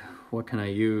think, what can I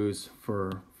use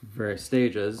for various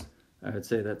stages, I would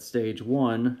say that stage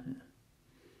 1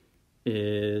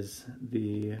 is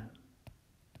the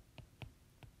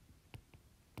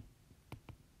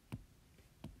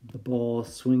ball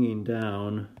swinging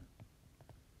down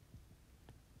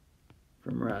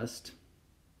from rest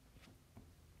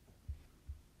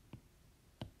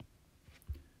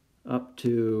up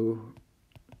to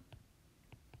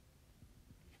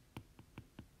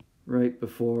right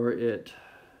before it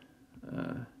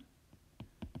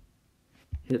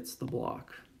hits the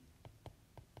block.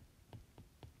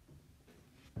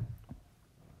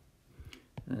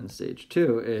 And stage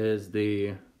 2 is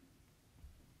the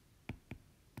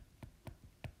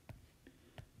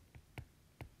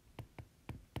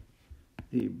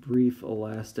brief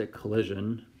elastic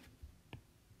collision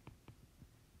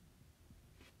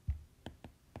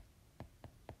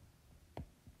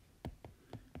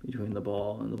between the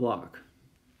ball and the block.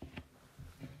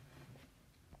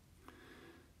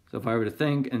 So if I were to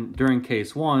think, and during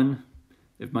case 1,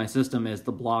 if my system is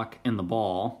the block and the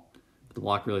ball, but the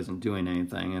block really isn't doing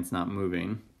anything, it's not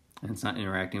moving, and it's not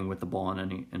interacting with the ball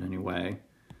in any way,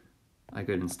 I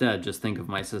could instead just think of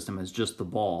my system as just the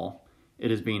ball. It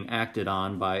is being acted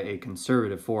on by a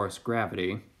conservative force,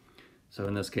 gravity. So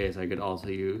in this case, I could also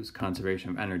use conservation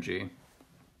of energy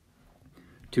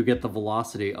to get the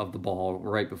velocity of the ball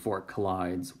right before it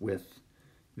collides with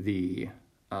the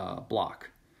block.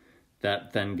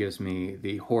 That then gives me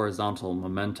the horizontal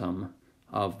momentum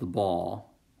of the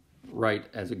ball right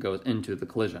as it goes into the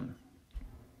collision.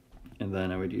 And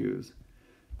then I would use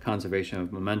conservation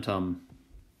of momentum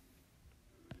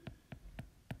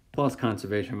plus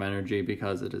conservation of energy,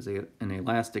 because it is an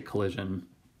elastic collision,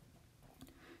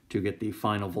 to get the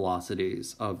final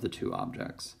velocities of the two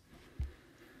objects.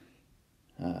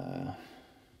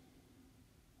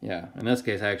 Yeah, in this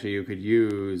case, actually, you could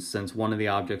use, since one of the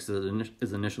objects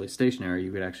is initially stationary,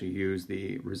 you could actually use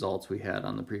the results we had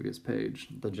on the previous page,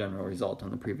 the general result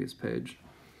on the previous page.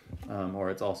 Or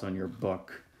it's also in your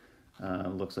book,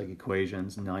 looks like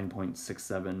equations 9.67,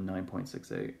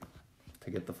 9.68, to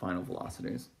get the final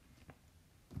velocities.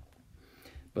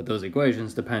 But those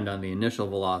equations depend on the initial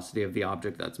velocity of the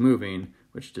object that's moving,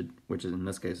 which in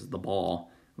this case is the ball,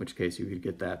 in which case you could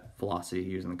get that velocity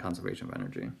using the conservation of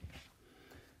energy.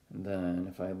 And then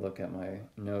if I look at my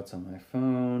notes on my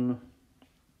phone,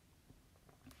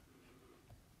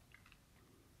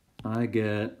 I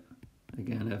get,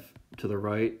 again, if to the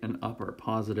right and up are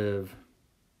positive,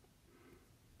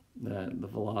 that the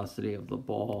velocity of the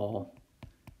ball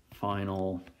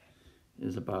final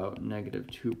is about negative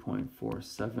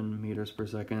 2.47 meters per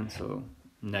second. So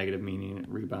negative meaning it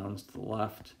rebounds to the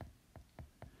left.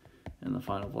 And the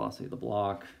final velocity of the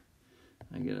block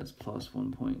I get as plus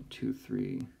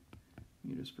 1.23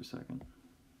 meters per second.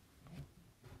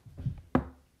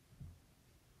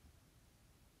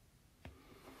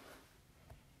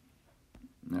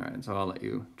 All right, so I'll let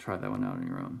you try that one out on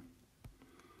your own.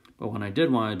 But what I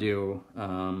did want to do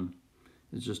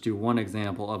is just do one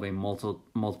example of a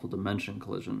multiple dimension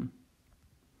collision.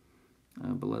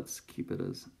 But let's keep it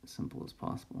as simple as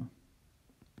possible.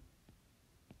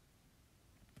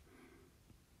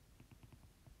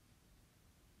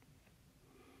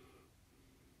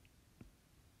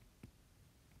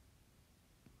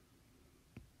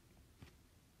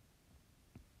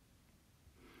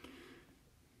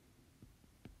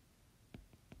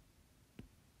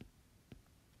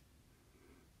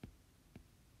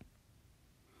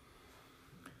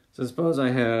 So suppose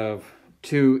I have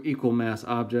two equal mass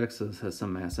objects. This has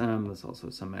some mass m, this also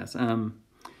has some mass m.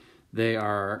 They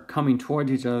are coming toward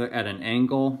each other at an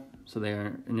angle, so they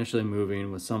are initially moving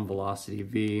with some velocity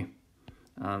v,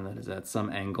 that is at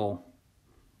some angle.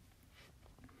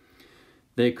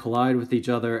 They collide with each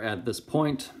other at this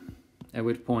point, at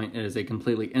which point it is a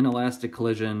completely inelastic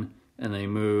collision, and they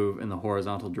move in the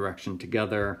horizontal direction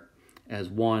together as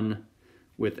one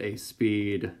with a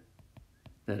speed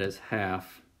that is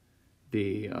half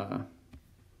the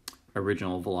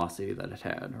original velocity that it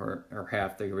had, or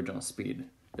half the original speed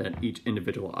that each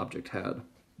individual object had.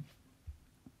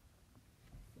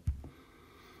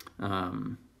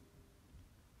 And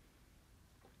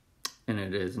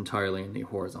it is entirely in the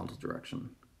horizontal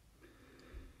direction.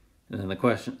 And then the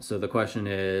question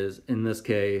is, in this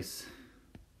case,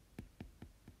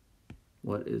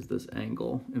 what is this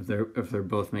angle? If they're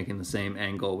both making the same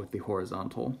angle with the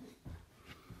horizontal,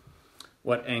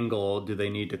 what angle do they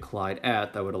need to collide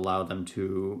at that would allow them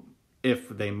to, if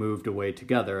they moved away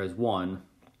together as one,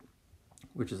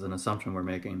 which is an assumption we're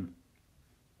making,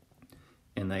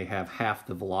 and they have half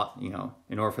the velocity,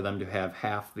 in order for them to have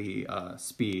half the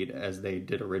speed as they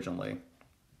did originally,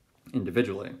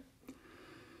 individually,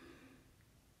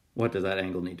 what does that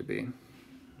angle need to be?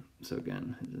 So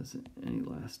again, is this an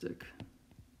elastic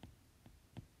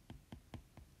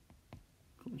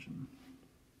collision?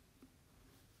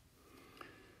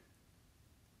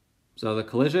 So the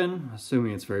collision,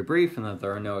 assuming it's very brief and that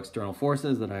there are no external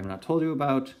forces that I have not told you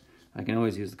about, I can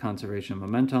always use the conservation of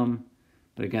momentum.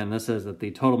 But again, this says that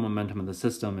the total momentum of the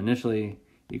system initially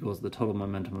equals the total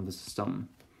momentum of the system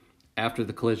after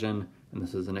the collision, and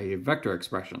this is in a vector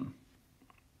expression.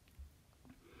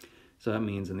 So that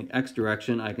means in the x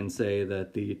direction, I can say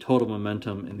that the total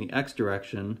momentum in the x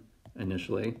direction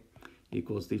initially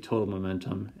equals the total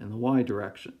momentum in the y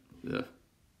direction.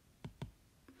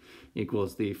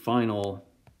 Equals the final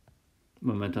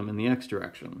momentum in the x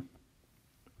direction.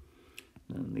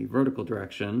 And the vertical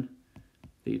direction,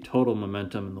 the total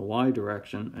momentum in the y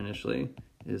direction initially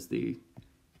is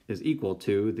equal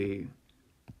to the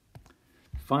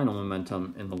final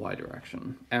momentum in the y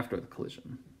direction after the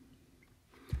collision.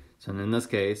 So in this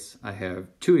case, I have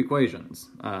two equations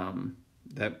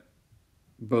that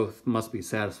both must be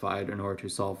satisfied in order to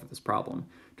solve for this problem.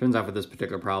 Turns out for this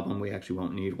particular problem, we actually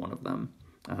won't need one of them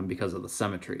because of the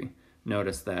symmetry.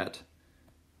 Notice that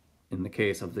in the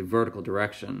case of the vertical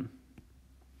direction,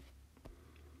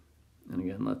 and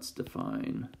again, let's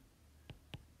define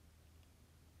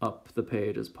up the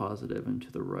page as positive and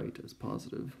to the right as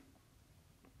positive.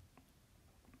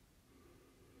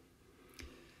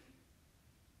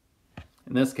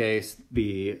 In this case,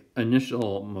 the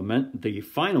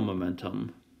final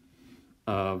momentum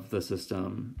of the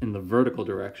system in the vertical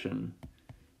direction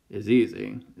is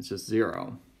easy. It's just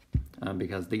zero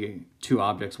because the two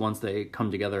objects, once they come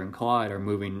together and collide, are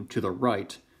moving to the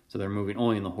right. So they're moving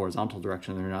only in the horizontal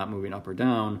direction. They're not moving up or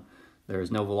down. There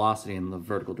is no velocity in the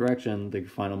vertical direction. The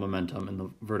final momentum in the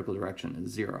vertical direction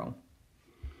is zero.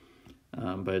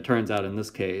 But it turns out in this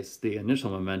case, the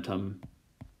initial momentum,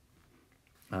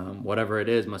 whatever it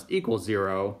is, must equal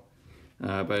zero.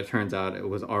 But it turns out it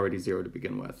was already zero to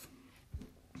begin with.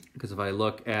 Because if I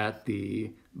look at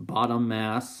the bottom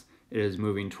mass, it is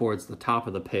moving towards the top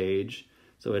of the page.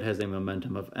 So it has a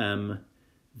momentum of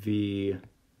mv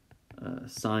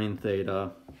sine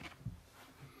theta.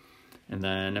 And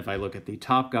then if I look at the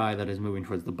top guy that is moving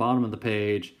towards the bottom of the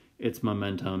page, its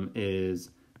momentum is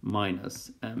minus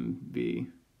mv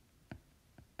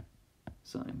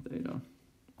sine theta,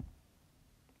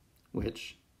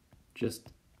 which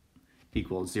just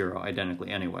equals zero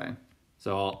identically anyway.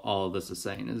 So all of this is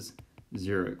saying is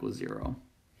 0 equals 0,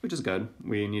 which is good.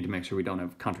 We need to make sure we don't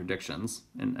have contradictions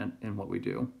in what we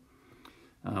do.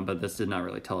 But this did not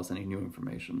really tell us any new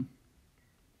information.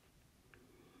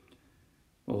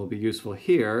 What will be useful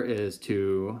here is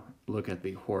to look at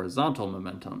the horizontal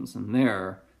momentums, and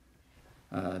there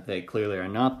they clearly are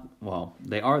not, well,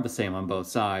 they are the same on both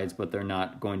sides, but they're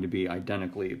not going to be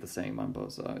identically the same on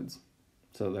both sides.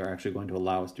 So they're actually going to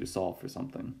allow us to solve for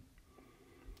something.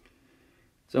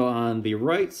 So on the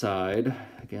right side,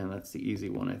 again, that's the easy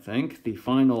one, I think. The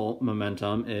final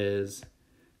momentum is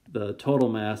the total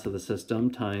mass of the system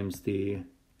times the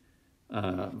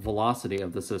velocity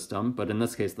of the system. But in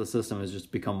this case, the system has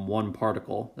just become one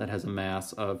particle that has a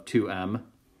mass of 2m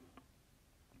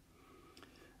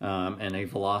and a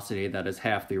velocity that is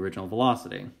half the original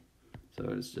velocity. So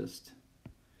it's just,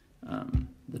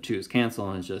 the 2's cancel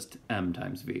and it's just m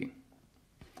times v.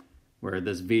 Where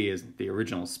this v is the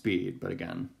original speed, but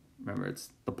again, remember, it's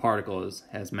the particle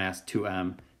has mass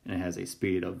 2m and it has a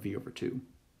speed of v over 2.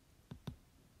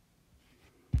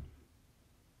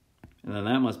 And then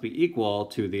that must be equal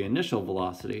to the initial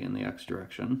velocity in the x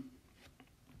direction.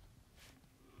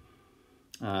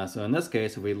 So in this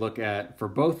case, if we look at, for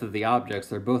both of the objects,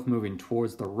 they're both moving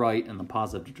towards the right in the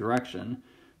positive direction.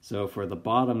 So for the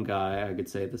bottom guy, I could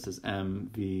say this is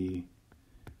mv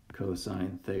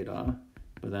cosine theta.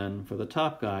 But then for the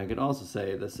top guy, I could also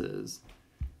say this is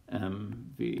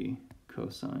mv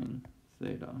cosine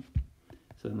theta.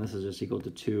 So then this is just equal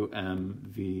to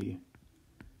 2mv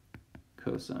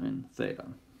cosine theta.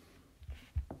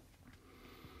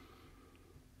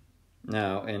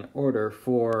 Now, in order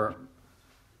for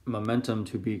momentum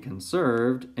to be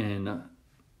conserved in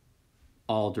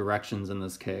all directions in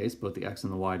this case, both the x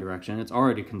and the y direction, it's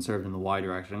already conserved in the y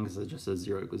direction because it just says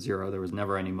 0 equals 0. There was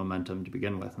never any momentum to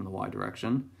begin with in the y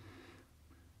direction.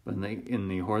 But in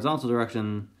the horizontal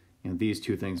direction, these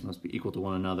two things must be equal to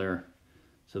one another.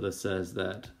 So this says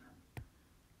that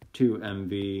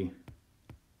 2mv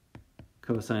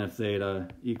cosine of theta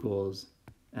equals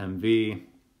mv.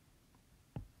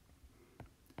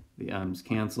 The m's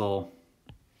cancel.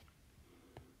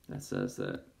 That says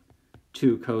that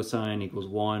 2 cosine equals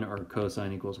 1, or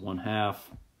cosine equals 1/2,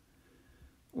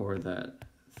 or that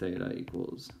theta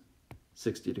equals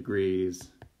 60 degrees,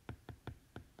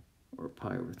 or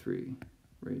pi over 3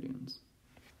 radians.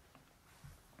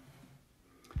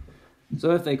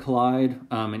 So if they collide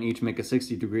and each make a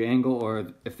 60-degree angle, or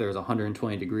if there's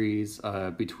 120 degrees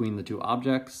between the two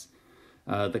objects,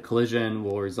 the collision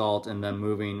will result in them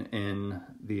moving in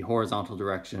the horizontal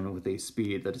direction with a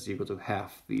speed that is equal to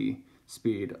half the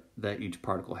speed that each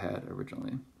particle had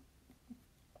originally.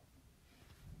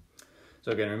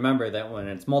 So again, remember that when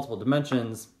it's multiple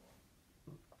dimensions,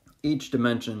 each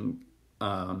dimension,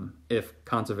 if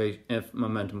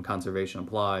momentum conservation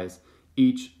applies,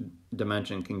 each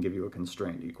dimension can give you a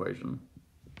constraint equation.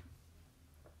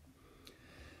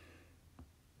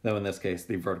 Though in this case,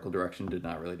 the vertical direction did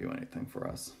not really do anything for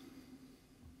us.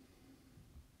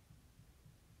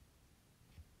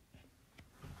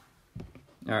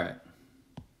 All right.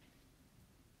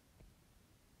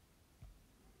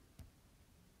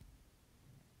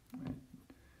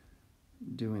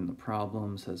 Doing the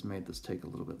problems has made this take a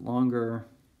little bit longer,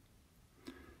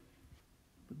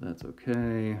 but that's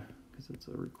okay because it's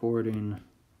a recording.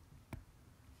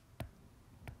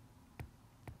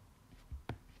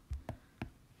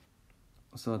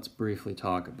 So let's briefly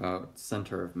talk about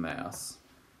center of mass.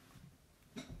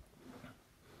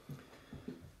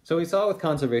 So we saw with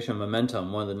conservation of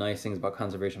momentum, one of the nice things about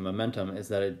conservation of momentum is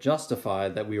that it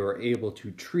justified that we were able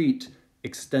to treat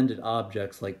extended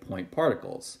objects like point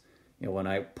particles. When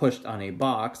I pushed on a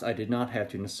box, I did not have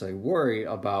to necessarily worry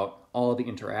about all the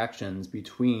interactions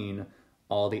between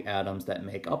all the atoms that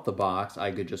make up the box.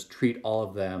 I could just treat all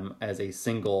of them as a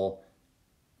single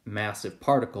massive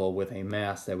particle with a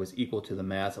mass that was equal to the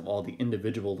mass of all the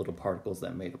individual little particles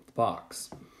that made up the box.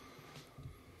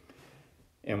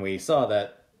 And we saw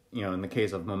that, in the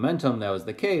case of momentum, that was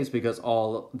the case because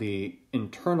all the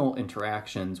internal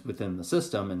interactions within the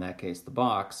system, in that case the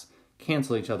box,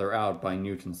 cancel each other out by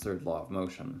Newton's third law of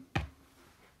motion.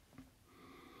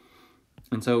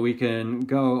 And so we can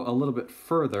go a little bit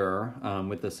further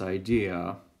with this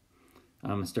idea,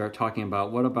 start talking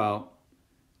about what about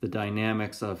the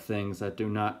dynamics of things that do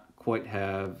not quite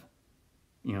have,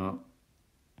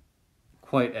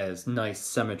 quite as nice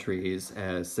symmetries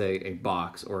as, say, a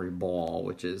box or a ball,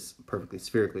 which is perfectly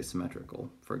spherically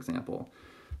symmetrical, for example.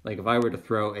 Like if I were to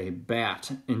throw a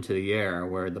bat into the air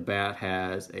where the bat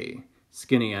has a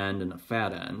skinny end and a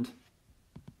fat end,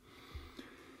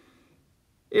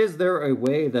 is there a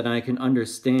way that I can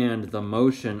understand the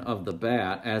motion of the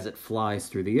bat as it flies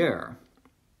through the air?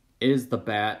 Is the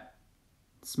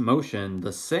bat's motion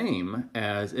the same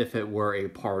as if it were a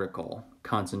particle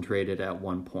concentrated at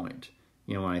one point?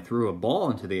 When I threw a ball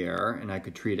into the air and I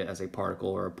could treat it as a particle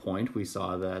or a point, we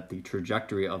saw that the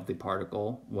trajectory of the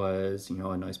particle was,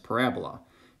 a nice parabola.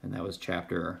 And that was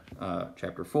chapter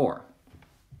 4.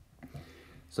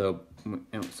 So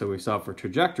we saw for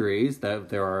trajectories that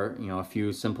there are, a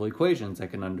few simple equations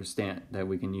that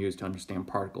we can use to understand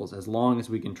particles, as long as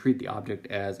we can treat the object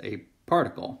as a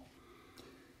particle.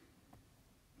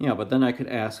 But then I could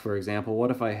ask, for example,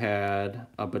 what if I had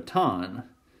a baton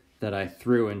that I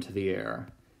threw into the air,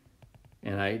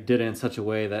 and I did it in such a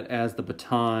way that as the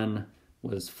baton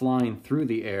was flying through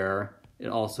the air, it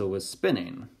also was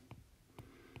spinning?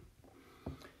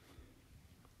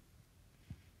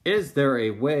 Is there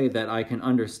a way that I can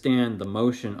understand the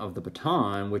motion of the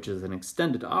baton, which is an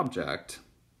extended object,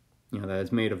 that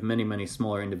is made of many, many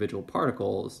smaller individual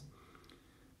particles,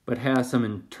 but has some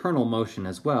internal motion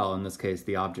as well? In this case,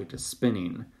 the object is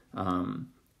spinning.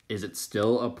 Is it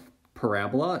still a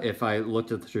parabola? If I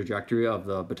looked at the trajectory of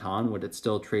the baton, would it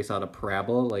still trace out a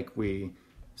parabola like we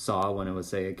saw when it was,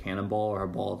 say, a cannonball or a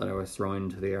ball that I was throwing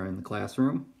into the air in the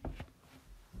classroom?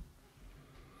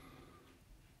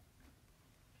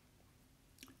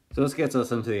 So this gets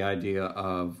us into the idea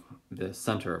of the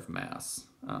center of mass.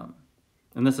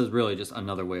 And this is really just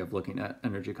another way of looking at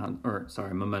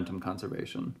momentum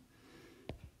conservation.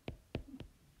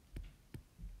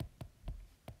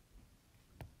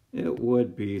 It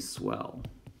would be swell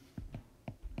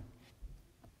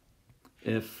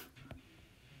if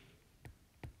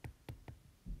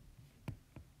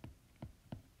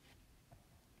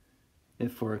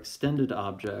for extended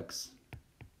objects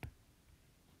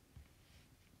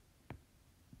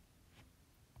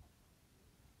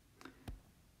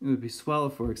it would be swell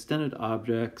if for extended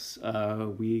objects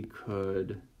we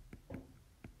could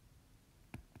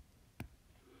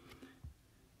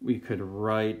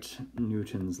write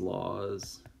Newton's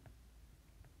laws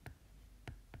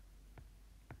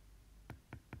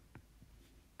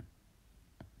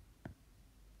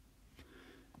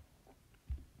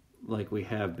like we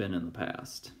have been in the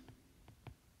past.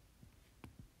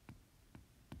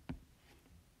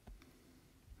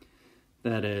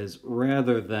 That is,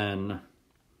 rather than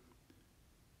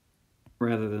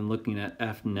looking at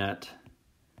F net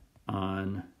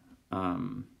on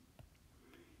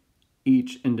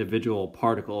each individual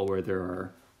particle, where there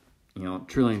are,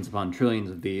 trillions upon trillions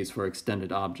of these for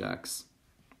extended objects,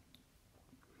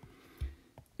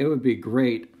 it would be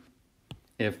great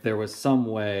if there was some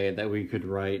way that we could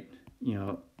write,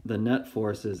 the net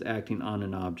forces acting on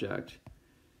an object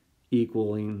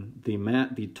equaling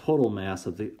the total mass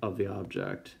of the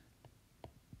object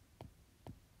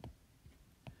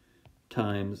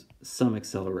times some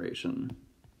acceleration,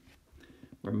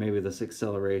 where maybe this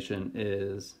acceleration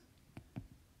is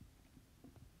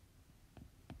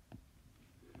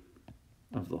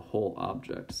of the whole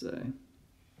object, say.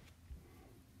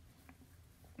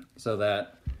 So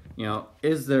that,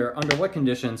 under what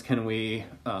conditions can we,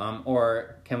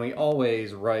 or can we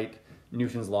always write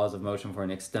Newton's laws of motion for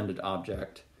an extended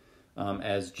object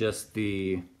as just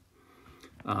the,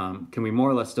 can we more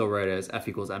or less still write it as F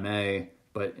equals ma,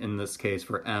 but in this case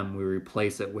for m, we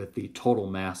replace it with the total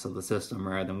mass of the system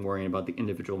rather than worrying about the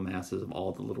individual masses of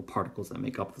all the little particles that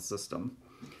make up the system.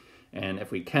 And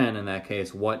if we can, in that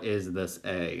case, what is this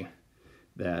A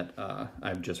that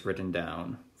I've just written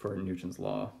down for Newton's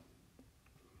law?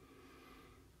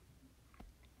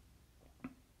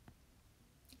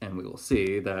 And we will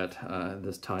see that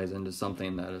this ties into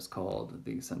something that is called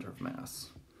the center of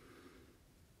mass.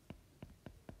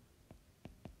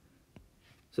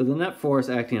 So the net force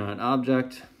acting on an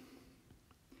object,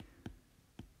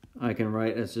 I can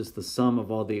write as just the sum of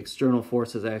all the external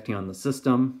forces acting on the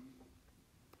system.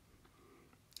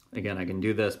 Again, I can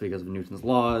do this because of Newton's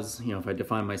laws. If I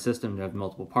define my system to have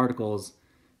multiple particles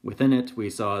within it, we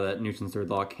saw that Newton's third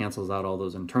law cancels out all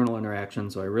those internal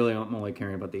interactions. So I really am only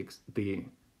caring about the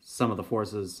sum of the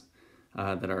forces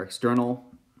that are external,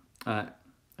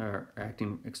 are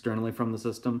acting externally from the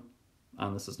system,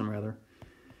 on the system rather.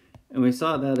 And we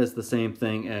saw that as the same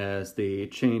thing as the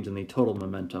change in the total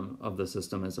momentum of the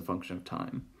system as a function of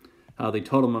time. How the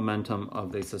total momentum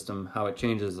of the system, how it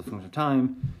changes as a function of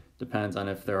time, depends on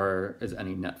if there is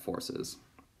any net forces,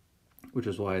 which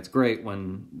is why it's great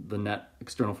when the net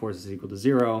external force is equal to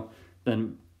 0,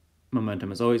 then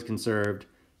momentum is always conserved,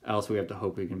 else we have to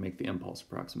hope we can make the impulse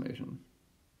approximation.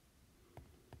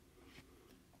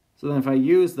 So then if I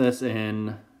use this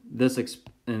in this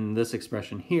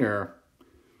expression here,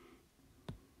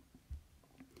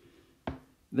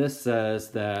 this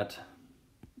says that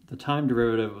the time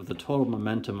derivative of the total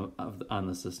momentum on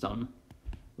the system,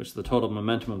 which the total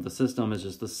momentum of the system is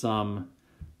just the sum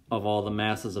of all the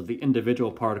masses of the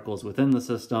individual particles within the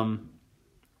system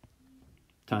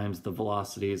times the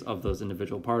velocities of those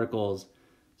individual particles.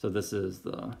 So this is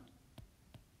the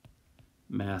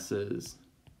masses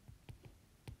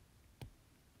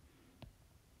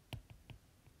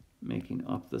making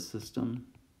up the system.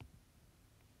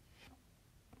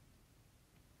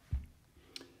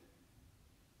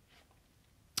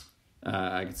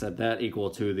 I can set that equal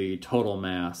to the total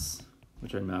mass,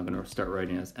 which I'm now going to start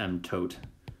writing as m tot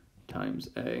times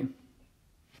A.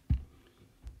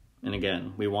 And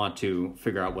again, we want to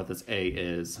figure out what this A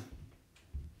is.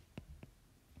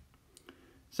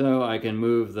 So I can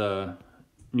move the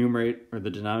numerator or the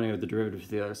denominator of the derivative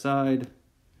to the other side.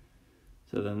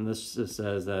 So then this just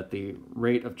says that the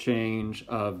rate of change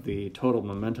of the total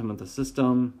momentum of the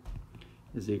system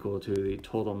is equal to the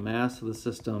total mass of the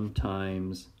system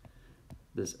times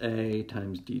this A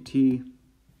times dt.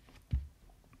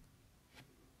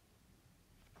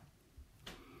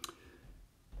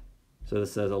 So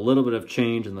this says a little bit of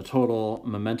change in the total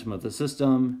momentum of the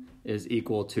system is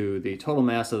equal to the total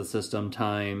mass of the system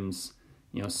times,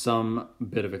 some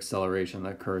bit of acceleration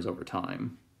that occurs over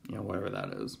time, whatever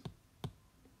that is.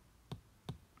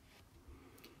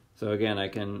 So again, I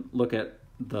can look at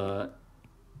the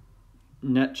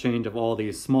net change of all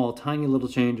these small, tiny little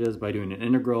changes by doing an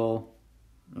integral,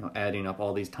 adding up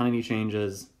all these tiny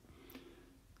changes.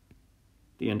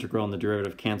 The integral and the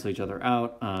derivative cancel each other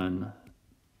out on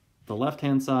the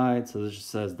left-hand side. So this just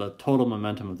says the total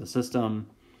momentum of the system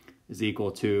is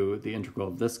equal to the integral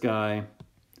of this guy.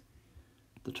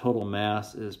 The total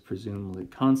mass is presumably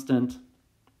constant.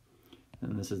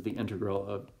 And this is the integral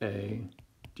of A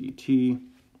dt.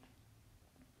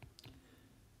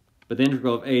 But the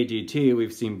integral of A dt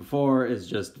we've seen before is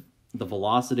just the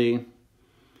velocity.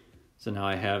 So now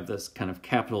I have this kind of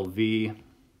capital V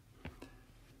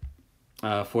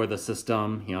for the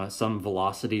system, some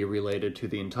velocity related to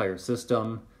the entire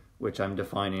system, which I'm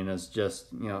defining as just,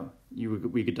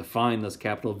 we could define this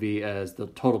capital V as the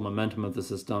total momentum of the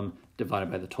system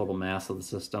divided by the total mass of the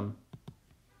system.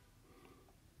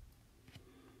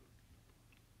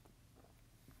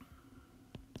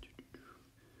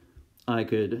 I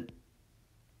could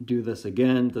do this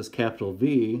again. This capital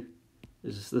V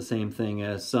is just the same thing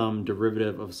as some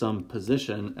derivative of some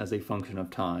position as a function of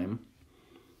time.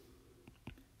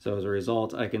 So as a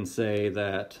result, I can say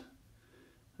that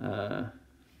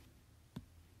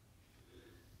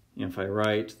if I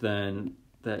write then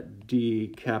that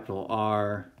d capital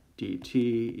R dt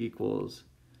equals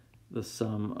the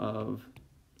sum of,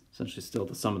 essentially still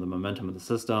the sum of the momentum of the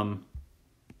system.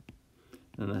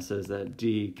 And this is that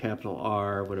d capital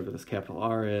R, whatever this capital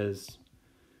R is,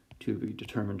 to be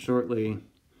determined shortly,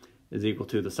 is equal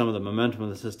to the sum of the momentum of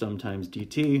the system times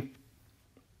dt.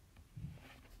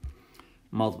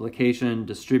 Multiplication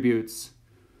distributes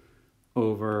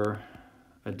over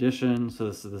addition, so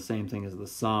this is the same thing as the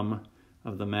sum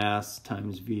of the mass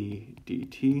times v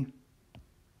dt.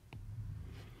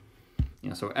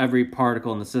 So every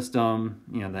particle in the system,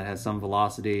 that has some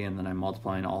velocity, and then I'm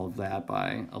multiplying all of that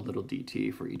by a little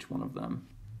dt for each one of them.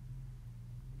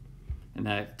 And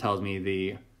that tells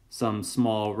me some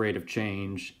small rate of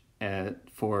change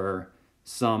for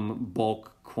some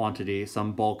bulk quantity,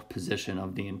 some bulk position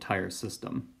of the entire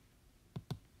system.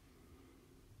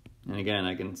 And again,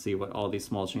 I can see what all these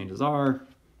small changes are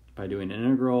by doing an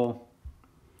integral.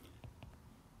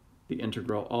 The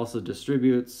integral also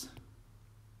distributes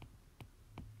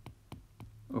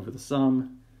over the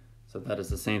sum. So that is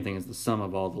the same thing as the sum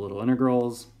of all the little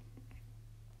integrals.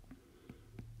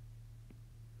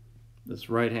 This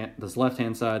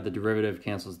left-hand side, the derivative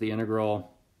cancels the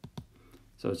integral.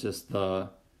 So it's just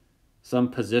some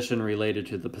position related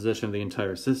to the position of the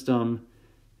entire system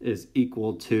is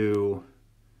equal to,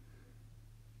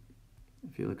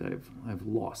 I feel like I've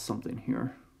lost something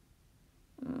here.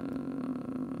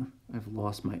 I've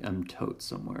lost my m tote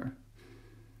somewhere.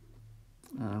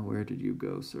 Where did you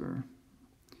go, sir?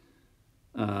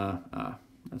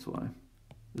 That's why.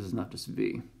 This is not just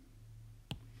v.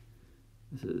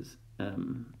 This is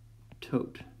m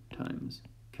tote times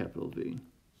capital V.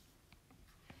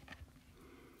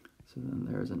 So then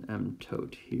there's an m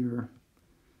tote here,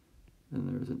 then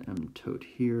there's an m tote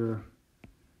here,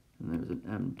 and there's an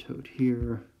m tote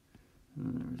here, and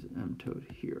then there's an m tote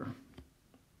here.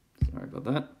 Sorry about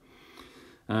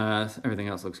that. Everything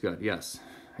else looks good, yes.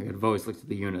 I could have always looked at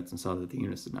the units and saw that the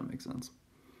units did not make sense.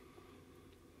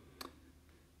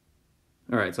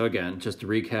 All right, so again, just to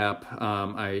recap,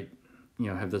 I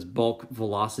have this bulk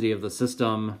velocity of the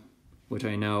system, which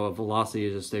I know a velocity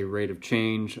is just a rate of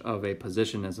change of a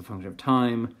position as a function of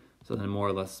time. So then more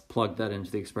or less plug that into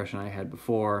the expression I had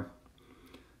before,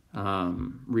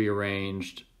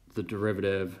 rearranged the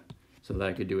derivative so that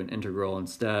I could do an integral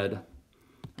instead,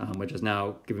 which is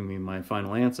now giving me my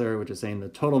final answer, which is saying the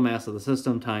total mass of the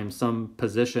system times some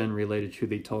position related to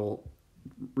the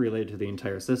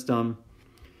entire system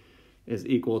is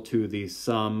equal to the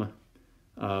sum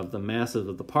of the masses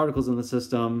of the particles in the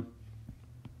system.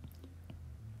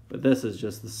 But this is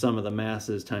just the sum of the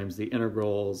masses times the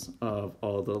integrals of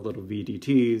all the little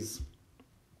vdt's.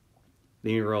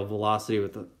 The integral velocity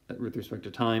with respect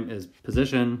to time is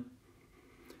position.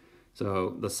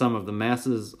 So the sum of the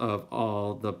masses of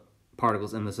all the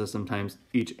particles in the system times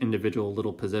each individual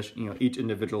little position, each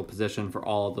individual position for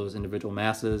all of those individual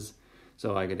masses.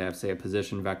 So I could have, say, a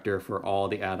position vector for all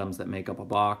the atoms that make up a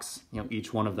box.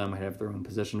 Each one of them would have their own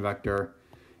position vector.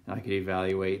 And I could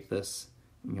evaluate this,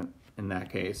 in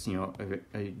that case,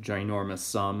 a ginormous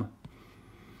sum.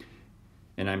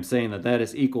 And I'm saying that that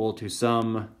is equal to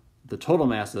the total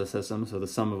mass of the system, so the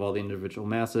sum of all the individual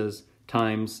masses,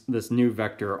 times this new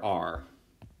vector r.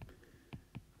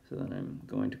 So then I'm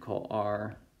going to call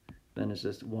r, then it's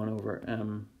just 1 over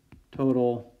m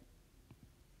total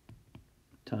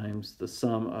times the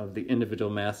sum of the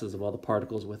individual masses of all the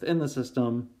particles within the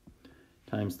system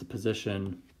times the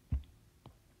position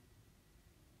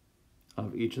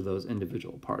of each of those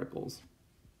individual particles.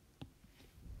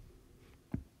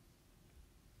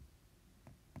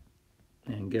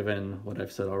 And given what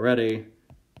I've said already,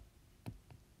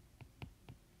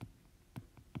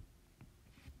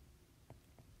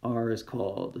 R is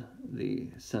called the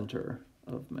center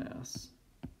of mass.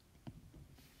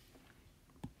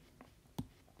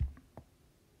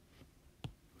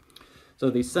 So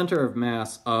the center of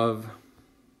mass of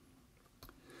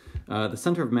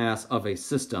a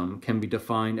system can be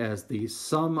defined as the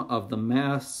sum of the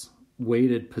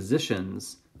mass-weighted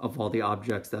positions of all the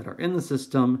objects that are in the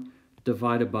system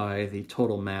divided by the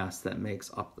total mass that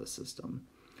makes up the system.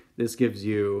 This gives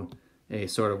you a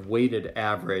sort of weighted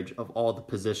average of all the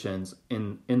positions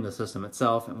in the system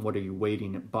itself. And what are you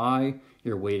weighting it by?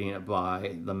 You're weighting it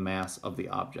by the mass of the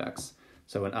objects.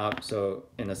 So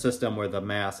in a system where the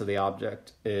mass of the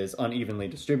object is unevenly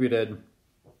distributed,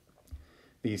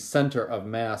 the center of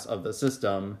mass of the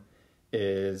system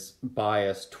is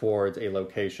biased towards a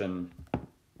location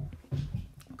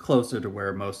closer to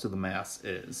where most of the mass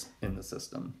is in the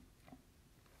system.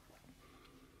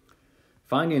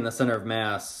 Finding the center of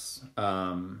mass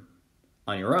on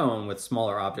your own with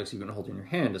smaller objects you can hold in your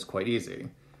hand is quite easy.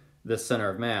 This center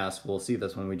of mass, we'll see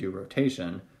this when we do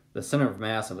rotation, the center of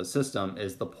mass of a system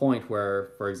is the point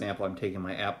where, for example, I'm taking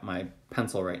my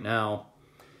pencil right now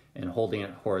and holding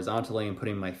it horizontally and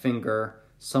putting my finger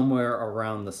somewhere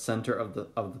around the center of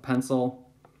the pencil.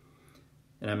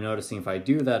 And I'm noticing if I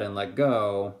do that and let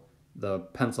go, the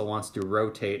pencil wants to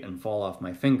rotate and fall off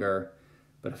my finger.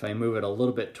 But if I move it a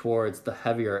little bit towards the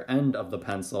heavier end of the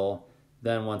pencil,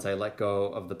 then once I let go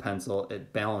of the pencil,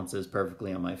 it balances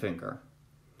perfectly on my finger.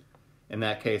 In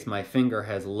that case, my finger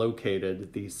has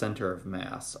located the center of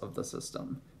mass of the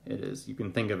system. You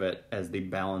can think of it as the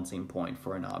balancing point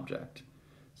for an object.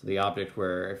 So the object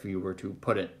where if you were to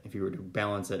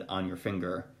balance it on your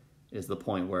finger is the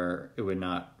point where it would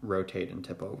not rotate and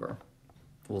tip over.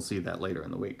 We'll see that later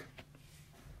in the week.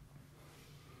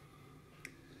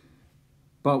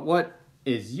 But what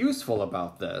is useful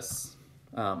about this,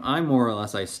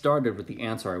 I started with the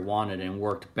answer I wanted and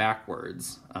worked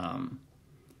backwards.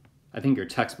 I think your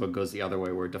textbook goes the other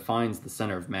way, where it defines the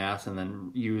center of mass and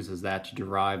then uses that to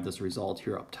derive this result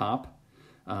here up top.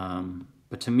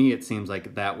 But to me, it seems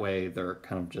like that way they're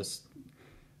kind of just,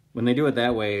 when they do it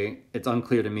that way, it's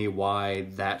unclear to me why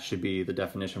that should be the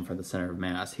definition for the center of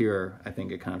mass. Here, I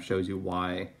think it kind of shows you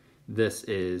why this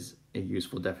is a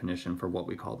useful definition for what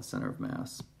we call the center of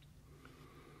mass.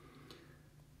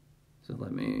 So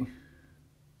let me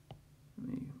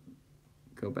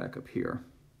go back up here.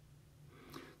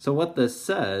 So what this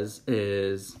says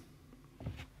is,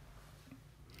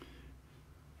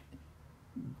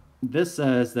 this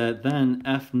says that then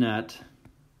F net,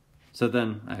 so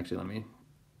then, actually let me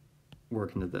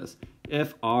work into this.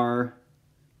 If R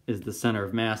is the center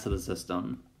of mass of the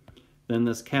system, then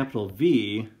this capital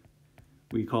V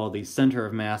we call the center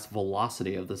of mass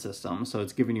velocity of the system. So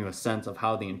it's giving you a sense of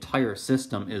how the entire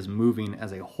system is moving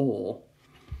as a whole.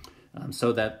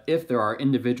 So that if there are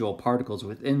individual particles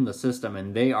within the system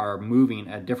and they are moving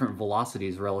at different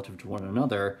velocities relative to one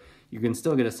another, you can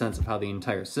still get a sense of how the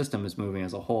entire system is moving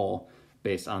as a whole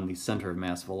based on the center of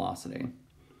mass velocity.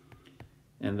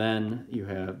 And then you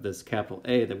have this capital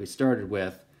A that we started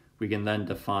with, we can then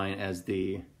define as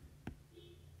the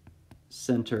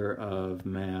center of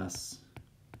mass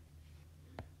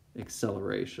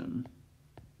acceleration.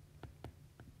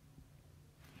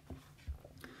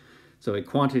 So a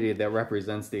quantity that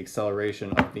represents the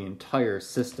acceleration of the entire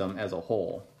system as a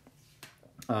whole,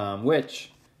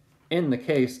 which in the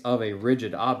case of a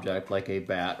rigid object like a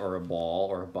bat or a ball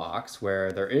or a box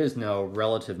where there is no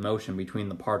relative motion between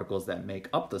the particles that make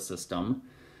up the system,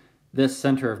 this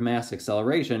center of mass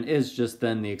acceleration is just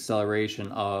then the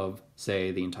acceleration of,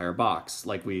 say, the entire box,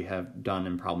 like we have done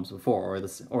in problems before,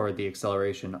 or the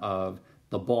acceleration of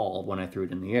the ball when I threw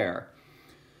it in the air.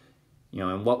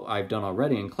 And what I've done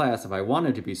already in class, if I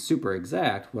wanted to be super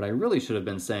exact, what I really should have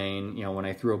been saying, when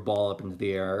I threw a ball up into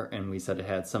the air and we said it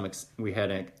had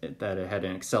that it had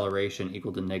an acceleration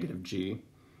equal to negative g.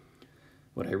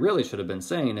 What I really should have been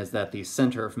saying is that the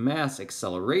center of mass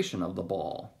acceleration of the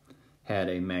ball had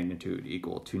a magnitude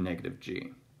equal to negative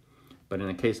g. But in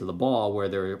the case of the ball, where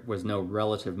there was no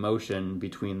relative motion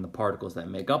between the particles that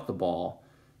make up the ball,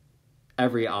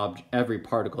 every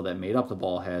particle that made up the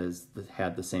ball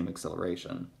had the same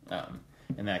acceleration.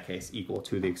 In that case, equal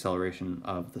to the acceleration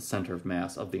of the center of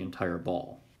mass of the entire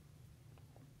ball.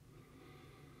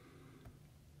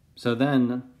 So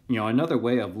then, another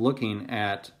way of looking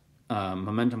at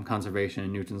momentum conservation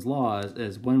in Newton's laws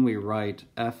is when we write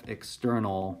F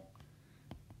external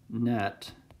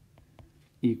net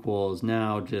equals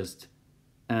now just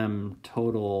m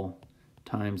total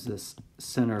times this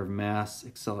center of mass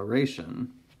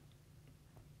acceleration.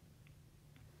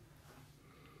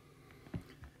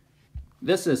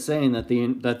 this is saying that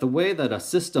the way that a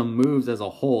system moves as a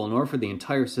whole, in order for the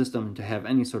entire system to have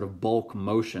any sort of bulk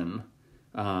motion,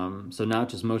 so not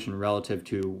just motion relative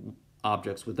to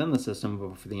objects within the system,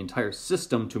 but for the entire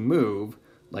system to move,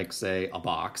 like say a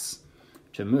box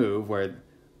to move, where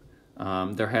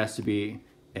there has to be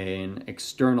an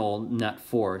external net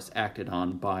force acted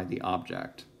on by the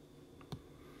object.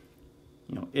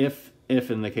 If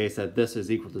in the case that this is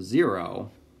equal to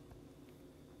 0,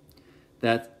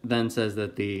 that then says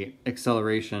that the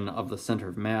acceleration of the center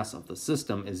of mass of the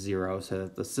system is 0, so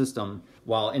that the system,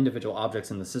 while individual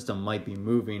objects in the system might be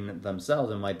moving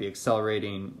themselves and might be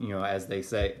accelerating, as they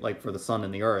say, like for the sun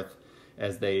and the earth,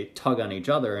 as they tug on each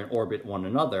other and orbit one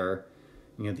another,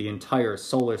 the entire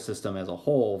solar system as a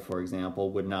whole, for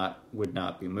example, would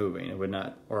not be moving. It would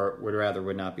not, or would rather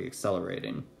would not be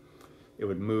accelerating. It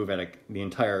would move the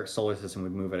entire solar system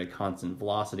would move at a constant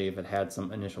velocity if it had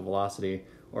some initial velocity,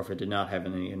 or if it did not have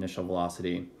any initial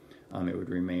velocity, it would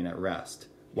remain at rest,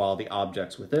 while the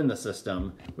objects within the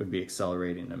system would be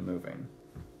accelerating and moving.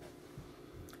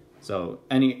 So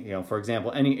for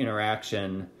example, any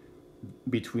interaction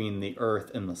between the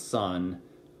Earth and the sun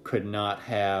could not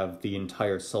have the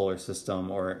entire solar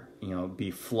system or be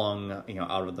flung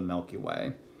out of the Milky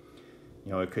Way.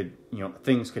 It could,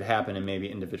 things could happen and maybe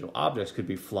individual objects could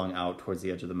be flung out towards the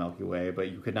edge of the Milky Way,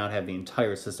 but you could not have the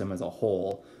entire system as a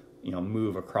whole,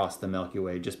 move across the Milky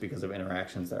Way just because of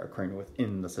interactions that are occurring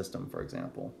within the system, for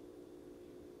example.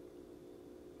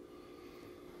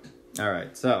 All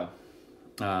right, so,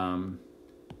 and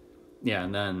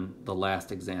then the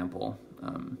last example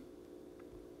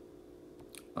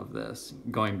of this,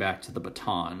 going back to the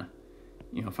baton.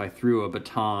 If I threw a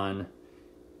baton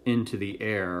into the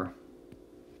air,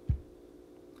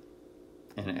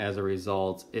 and as a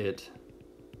result,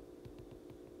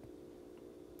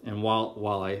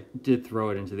 while I did throw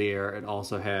it into the air, it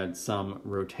also had some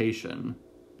rotation,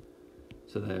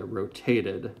 so that it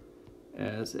rotated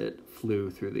as it flew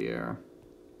through the air.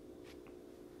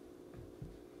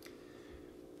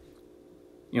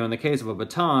 In the case of a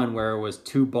baton, where it was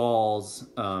two balls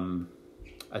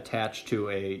attached to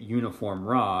a uniform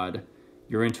rod,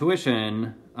 your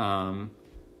intuition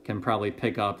can probably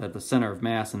pick up that the center of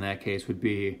mass in that case would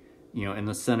be, in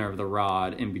the center of the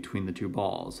rod in between the two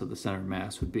balls. So the center of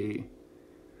mass would be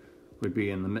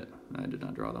in the middle. I did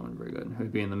not draw that one very good. It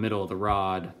would be in the middle of the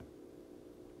rod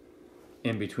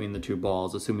in between the two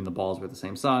balls, assuming the balls were the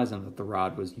same size and that the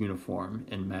rod was uniform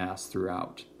in mass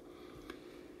throughout.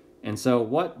 And so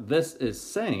what this is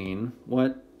saying,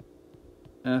 what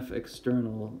F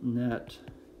external net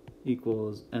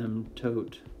equals m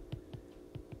tot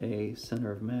a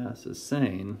center of mass is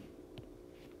saying,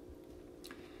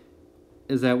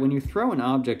 is that when you throw an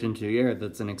object into the air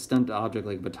that's an extended object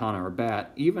like a baton or a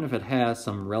bat, even if it has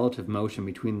some relative motion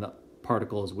between the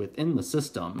particles within the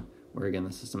system, where again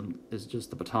the system is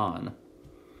just the baton,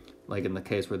 like in the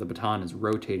case where the baton is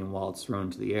rotating while it's thrown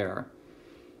into the air,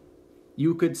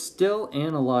 you could still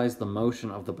analyze the motion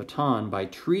of the baton by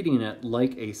treating it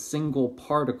like a single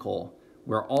particle,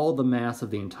 where all the mass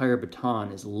of the entire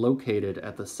baton is located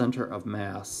at the center of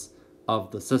mass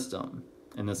of the system,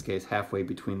 in this case halfway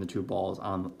between the two balls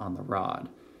on the rod.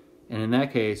 And in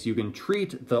that case, you can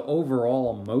treat the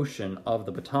overall motion of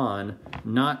the baton,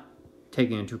 not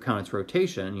taking into account its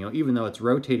rotation, even though it's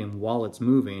rotating while it's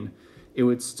moving, it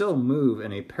would still move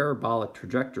in a parabolic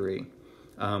trajectory,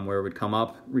 where it would come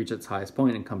up, reach its highest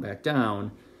point, and come back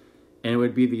down, and it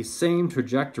would be the same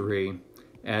trajectory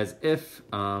as if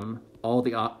all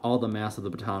the mass of the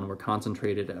baton were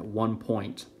concentrated at one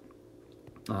point,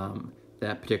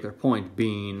 that particular point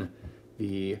being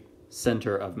the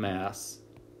center of mass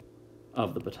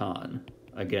of the baton,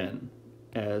 again,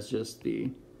 as just the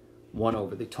 1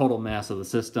 over the total mass of the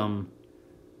system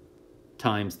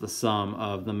times the sum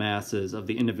of the masses of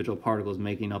the individual particles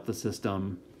making up the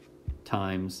system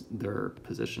times their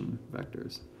position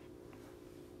vectors.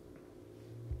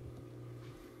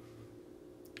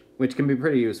 Which can be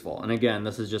pretty useful. And again,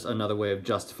 this is just another way of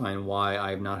justifying why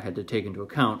I've not had to take into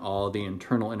account all the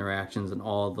internal interactions and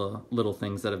all the little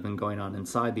things that have been going on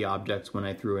inside the objects when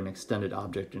I threw an extended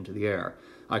object into the air.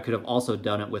 I could have also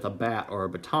done it with a bat or a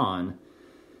baton,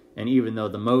 and even though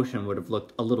the motion would have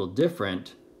looked a little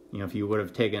different, if you would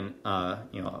have taken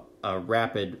a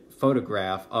rapid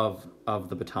photograph of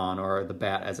the baton or the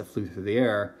bat as it flew through the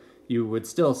air, you would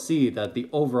still see that the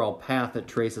overall path it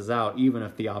traces out, even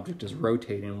if the object is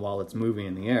rotating while it's moving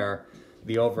in the air,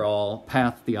 the overall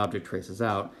path the object traces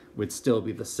out would still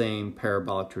be the same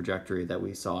parabolic trajectory that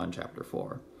we saw in Chapter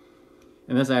 4.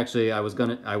 And this actually, I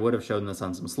would have shown this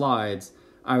on some slides.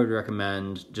 I would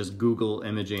recommend just Google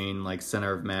imaging like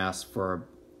center of mass for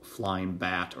flying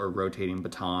bat or rotating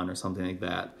baton or something like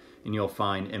that, and you'll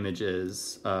find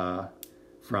images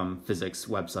from physics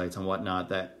websites and whatnot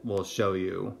that will show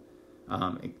you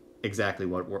exactly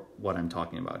what I'm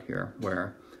talking about here,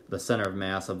 where the center of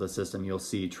mass of the system you'll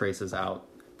see traces out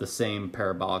the same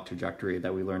parabolic trajectory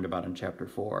that we learned about in chapter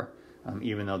 4,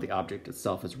 even though the object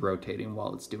itself is rotating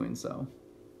while it's doing so.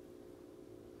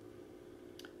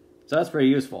 So that's pretty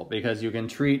useful because you can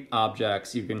treat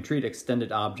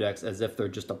extended objects as if they're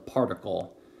just a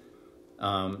particle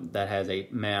that has a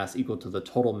mass equal to the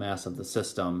total mass of the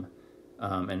system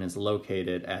and is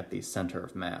located at the center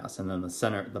of mass. And then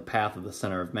the path of the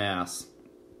center of mass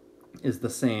is the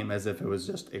same as if it was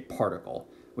just a particle,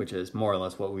 which is more or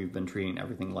less what we've been treating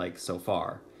everything like so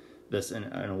far. This, in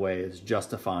a way, is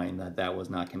justifying that was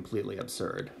not completely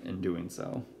absurd in doing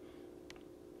so.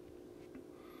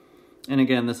 And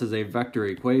again, this is a vector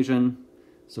equation.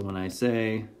 So when I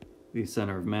say the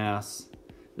center of mass,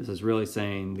 this is really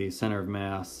saying the center of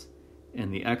mass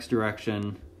in the x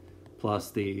direction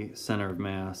plus the center of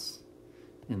mass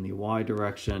in the y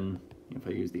direction, if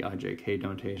I use the ijk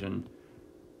notation,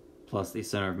 plus the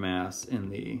center of mass in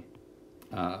the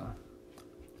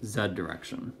z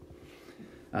direction.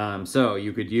 So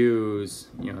you could use,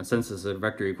 since this is a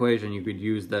vector equation, you could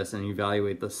use this and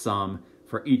evaluate the sum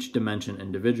for each dimension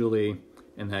individually,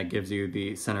 and that gives you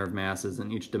the center of masses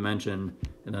in each dimension,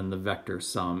 and then the vector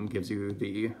sum gives you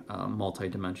the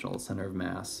multi-dimensional center of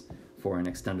mass for an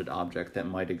extended object that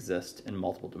might exist in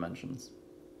multiple dimensions.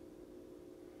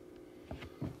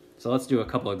 So let's do a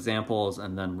couple examples,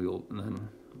 and then we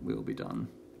will be done.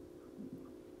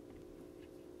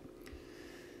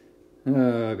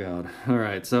 Oh god. All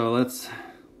right, so let's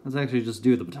actually just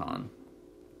do the baton.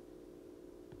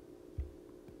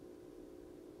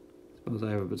 Suppose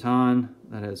I have a baton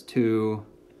that has two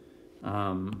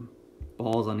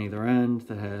balls on either end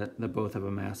that both have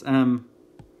a mass m.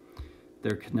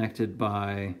 They're connected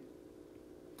by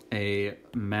a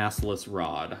massless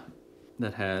rod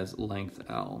that has length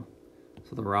L.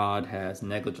 So the rod has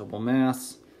negligible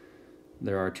mass.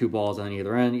 There are two balls on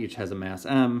either end. Each has a mass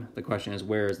m. The question is,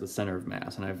 where is the center of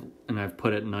mass? And I've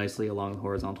put it nicely along the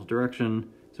horizontal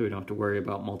direction, so we don't have to worry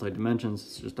about multi-dimensions.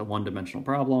 It's just a one-dimensional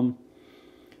problem.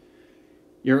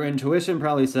 Your intuition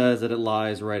probably says that it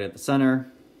lies right at the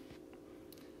center,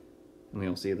 and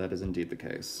we'll see that is indeed the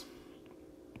case.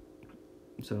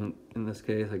 So in this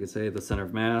case, I could say the center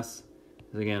of mass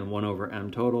is again 1 over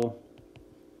m total,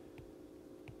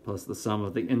 plus the sum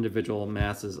of the individual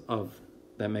masses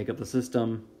that make up the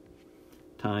system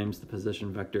times the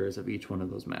position vectors of each one of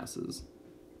those masses.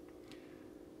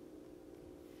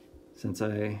 Since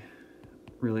I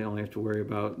really only have to worry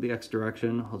about the x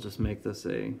direction, I'll just make this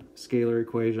a scalar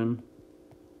equation.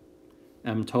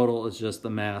 M total is just the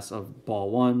mass of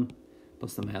ball 1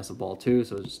 plus the mass of ball 2,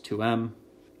 so it's just 2m.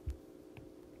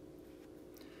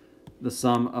 The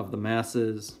sum of the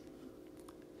masses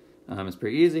is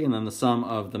pretty easy, and then the sum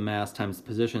of the mass times the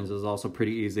positions is also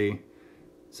pretty easy.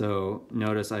 So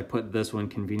notice I put this one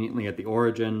conveniently at the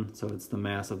origin, so it's the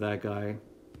mass of that guy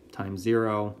times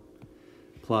 0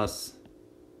 plus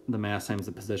the mass times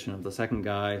the position of the second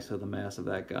guy, so the mass of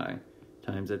that guy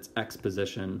times its x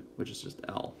position, which is just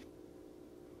L.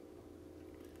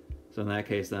 So in that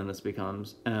case, then this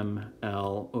becomes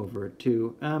ml over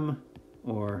 2m,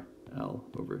 or L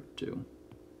over 2.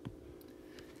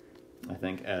 I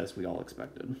think, as we all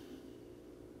expected.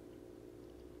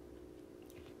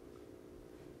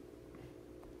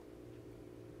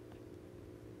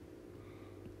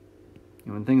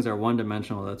 And when things are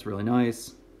one-dimensional, that's really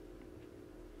nice.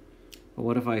 But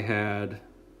what if I had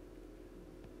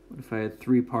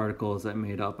three particles that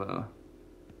made up an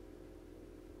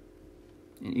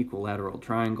equilateral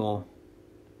triangle?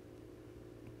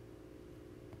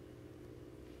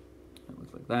 It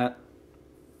looks like that.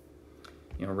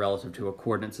 Relative to a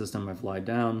coordinate system I've laid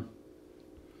down.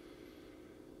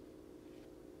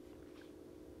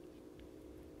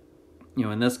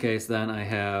 In this case, then I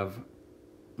have,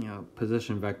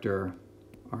 position vector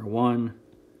r1,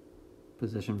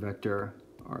 position vector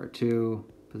r2,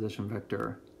 position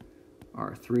vector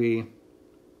r3.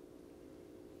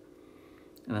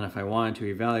 And then if I wanted to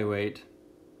evaluate,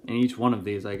 in each one of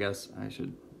these, I guess I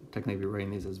should technically be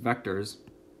writing these as vectors.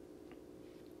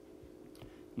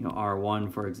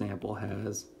 R1, for example,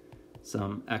 has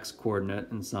some x coordinate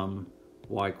and some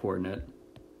y coordinate,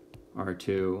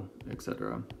 R2,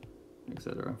 etc.,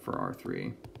 for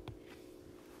R3.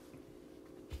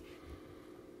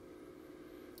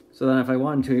 So then if I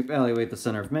wanted to evaluate the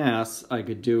center of mass, I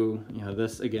could do,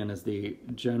 this again is the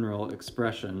general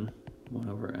expression, 1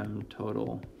 over m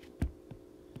total,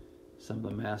 sum of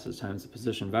the masses times the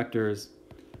position vectors.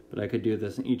 but I could do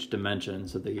this in each dimension.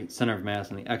 So the center of mass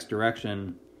in the x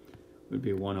direction would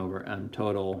be 1 over m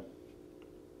total.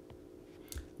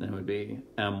 Then it would be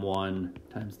m1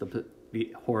 times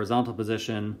the horizontal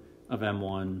position of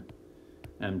m1,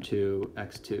 m2,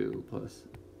 x2 plus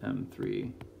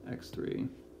m3, x3.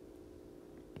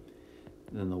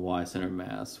 Then the y center of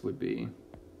mass would be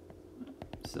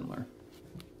similar.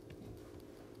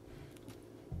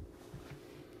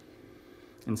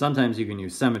 And sometimes you can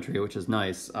use symmetry, which is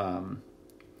nice to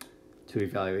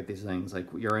evaluate these things. Like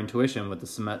your intuition with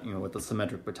the with the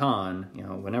symmetric baton,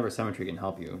 whenever symmetry can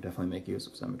help you, definitely make use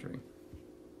of symmetry.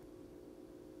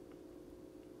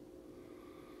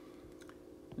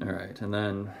 All right, and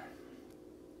then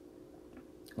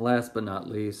last but not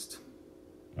least,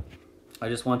 I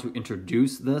just want to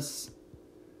introduce this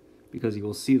because you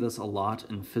will see this a lot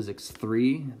in Physics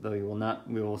 3, though you will not.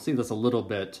 We will see this a little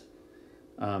bit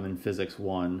in Physics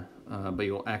 1, but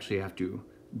you will actually have to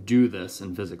do this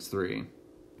in Physics 3.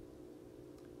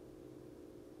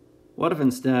 What if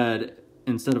instead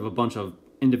of a bunch of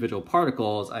individual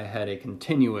particles, I had a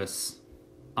continuous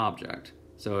object?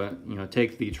 So,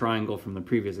 take the triangle from the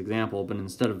previous example, but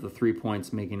instead of the 3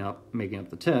 points making up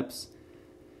the tips,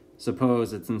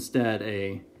 suppose it's instead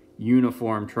a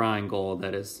uniform triangle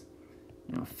that is,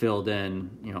 filled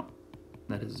in,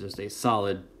 that is just a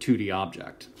solid 2D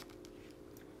object.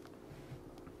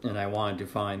 And I wanted to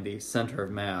find the center of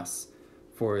mass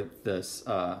for this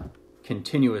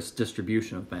continuous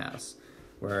distribution of mass,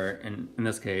 where in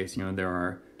this case, there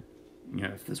are,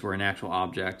 if this were an actual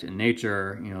object in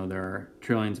nature, there are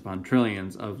trillions upon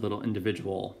trillions of little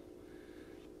individual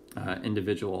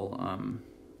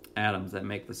atoms that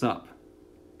make this up.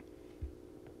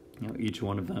 Each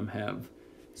one of them have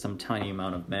some tiny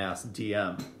amount of mass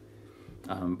dm,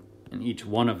 and each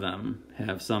one of them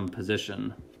have some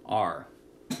position r.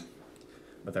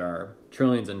 But there are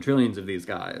trillions and trillions of these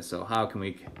guys, so how can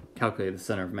we calculate the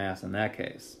center of mass in that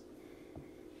case?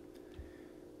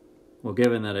 Well,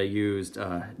 given that I used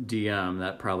dm,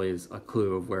 that probably is a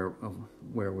clue of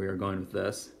where we are going with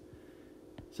this.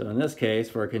 So in this case,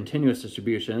 for a continuous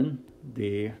distribution,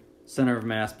 the center of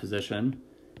mass position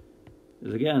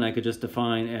is, again, I could just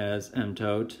define as m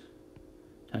tot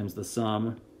times the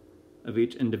sum of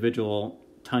each individual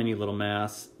tiny little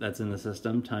mass that's in the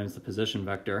system times the position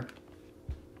vector.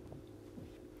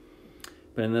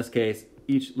 But in this case,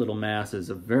 each little mass is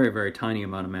a very, very tiny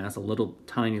amount of mass,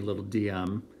 tiny little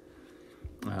dm,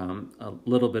 a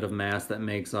little bit of mass that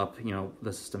makes up,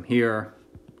 the system here,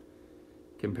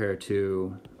 compared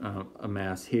to a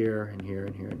mass here and here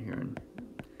and here and here, and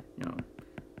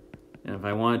and if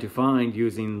I wanted to find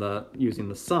using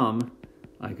the sum,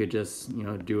 I could just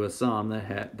do a sum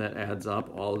that adds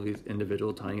up all of these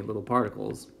individual tiny little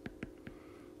particles.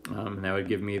 And that would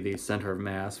give me the center of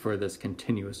mass for this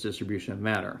continuous distribution of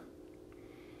matter.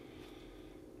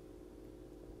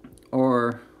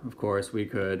 Or, of course, we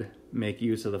could make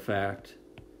use of the fact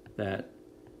that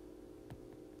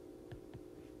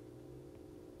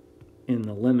in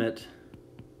the limit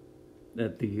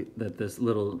that this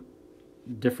little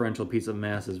differential piece of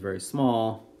mass is very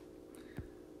small,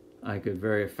 I could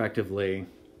very effectively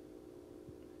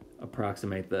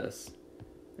approximate this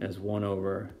as 1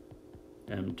 over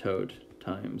m tot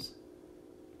times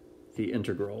the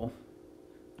integral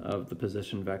of the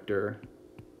position vector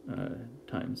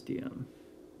times dm.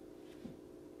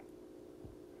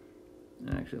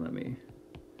 Actually, let me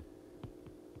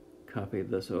copy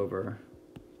this over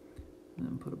and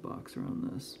then put a box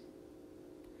around this.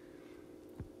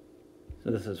 So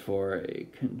this is for a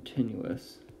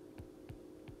continuous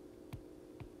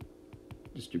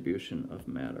distribution of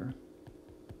matter.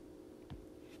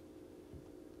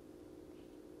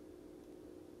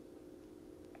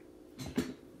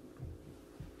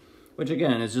 Which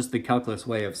again is just the calculus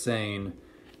way of saying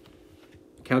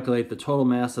calculate the total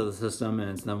mass of the system, and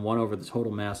it's then 1 over the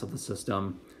total mass of the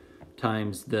system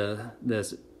times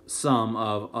this sum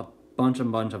of a bunch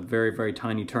of very, very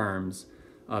tiny terms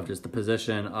of just the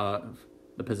position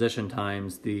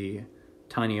times the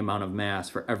tiny amount of mass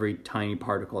for every tiny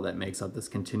particle that makes up this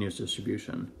continuous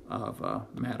distribution of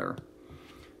matter.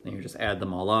 Then you just add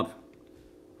them all up,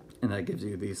 and that gives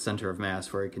you the center of mass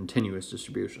for a continuous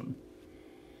distribution.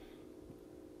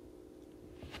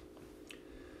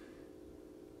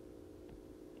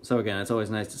 So again, it's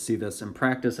always nice to see this in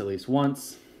practice at least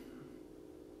once.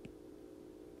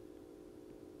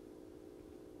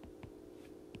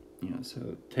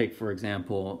 So take, for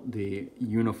example, the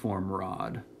uniform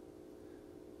rod.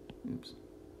 Oops.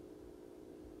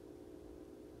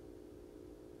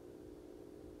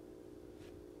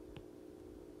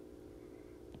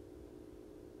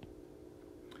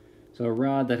 So a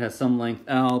rod that has some length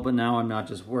L, but now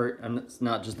it's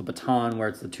not just the baton where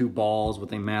it's the two balls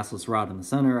with a massless rod in the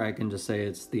center. I can just say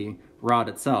it's the rod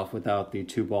itself without the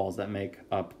two balls that make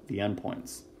up the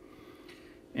endpoints.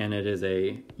 And it is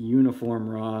a uniform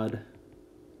rod.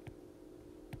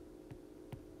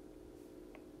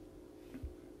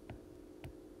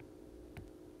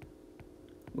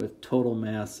 With total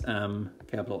mass M,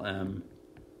 capital M,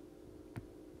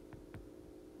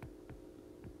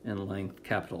 and length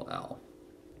capital L.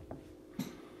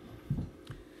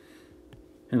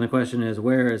 And the question is,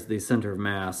 where is the center of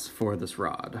mass for this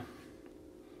rod?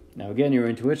 Now again, your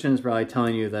intuition is probably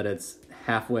telling you that it's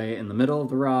halfway in the middle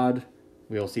of the rod.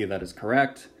 We'll see that is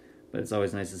correct, but it's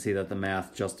always nice to see that the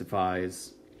math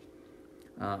justifies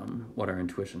what our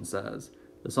intuition says.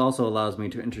 This also allows me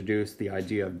to introduce the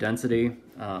idea of density,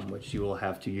 which you will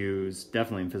have to use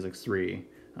definitely in Physics 3,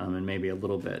 and maybe a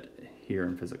little bit here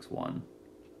in Physics 1.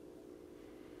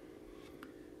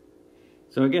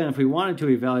 So again, if we wanted to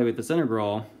evaluate this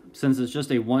integral, since it's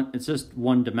just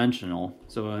one-dimensional,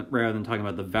 so rather than talking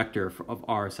about the vector of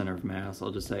our center of mass,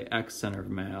 I'll just say x center of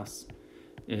mass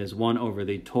is 1 over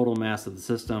the total mass of the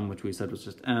system, which we said was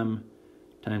just m,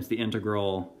 times the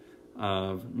integral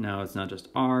of, now it's not just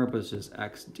r, but it's just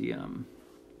x dm,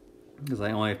 because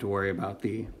I only have to worry about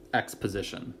the x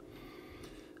position.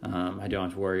 I don't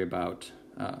have to worry about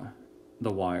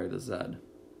the y or the z.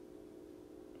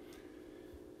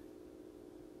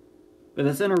 But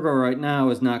this integral right now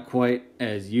is not quite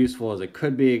as useful as it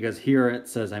could be, because here it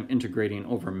says I'm integrating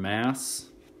over mass.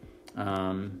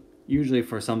 Usually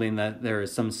for something that there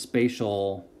is some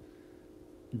spatial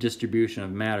distribution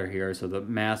of matter here, so the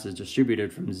mass is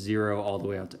distributed from 0 all the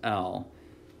way out to L.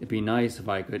 It'd be nice if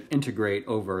I could integrate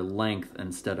over length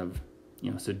instead of,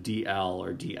 so dl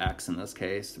or dx in this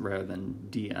case, rather than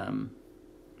dm.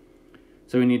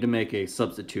 So we need to make a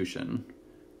substitution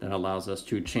that allows us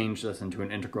to change this into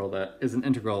an integral that is an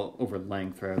integral over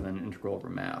length rather than an integral over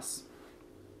mass.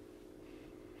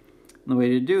 And the way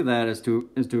to do that is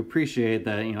to appreciate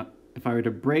that, if I were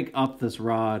to break up this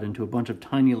rod into a bunch of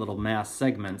tiny little mass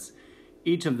segments,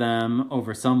 each of them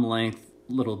over some length,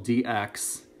 little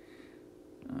dx,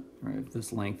 right,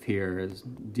 this length here is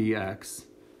dx,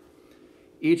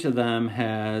 each of them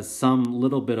has some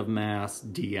little bit of mass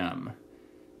dm.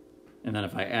 And then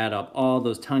if I add up all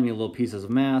those tiny little pieces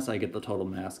of mass, I get the total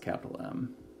mass, capital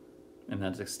M. And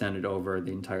that's extended over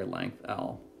the entire length,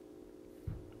 L.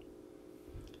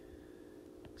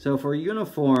 So for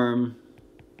uniform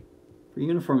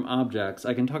objects,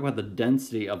 I can talk about the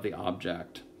density of the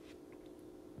object.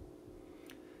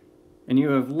 And you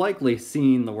have likely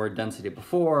seen the word density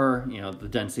before. The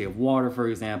density of water, for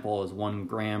example, is 1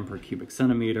 gram per cubic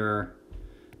centimeter.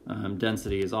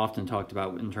 Density is often talked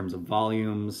about in terms of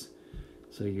volumes.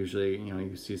 So usually,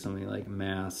 you see something like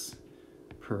mass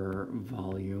per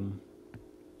volume,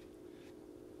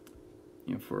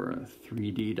 for a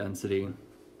 3D density,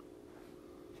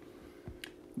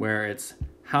 where it's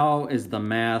how is the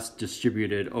mass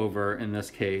distributed over, in this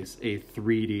case, a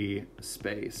 3D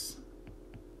space.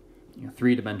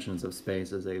 3 dimensions of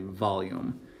space is a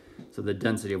volume. So the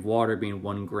density of water being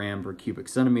 1 gram per cubic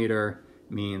centimeter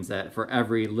means that for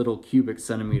every little cubic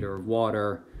centimeter of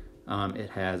water, it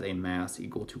has a mass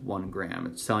equal to 1 gram.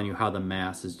 It's telling you how the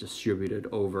mass is distributed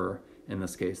over, in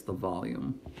this case, the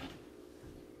volume.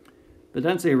 The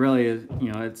density really is,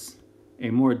 it's a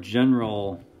more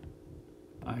general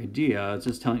idea. It's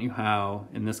just telling you how,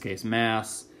 in this case,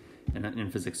 mass. And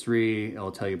in Physics 3,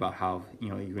 it'll tell you about how,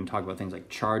 you can talk about things like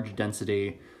charge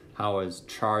density. How is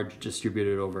charge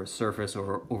distributed over a surface,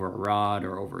 or over a rod,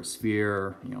 or over a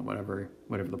sphere, whatever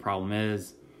the problem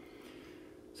is.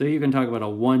 So you can talk about a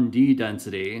 1D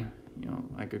density,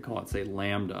 I could call it, say,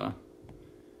 lambda,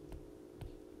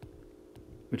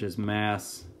 which is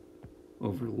mass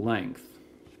over length.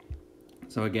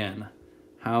 So again,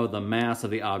 how the mass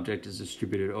of the object is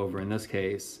distributed over, in this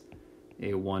case,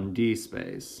 a 1D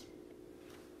space.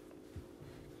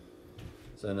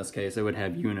 So in this case, it would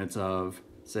have units of,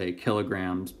 say,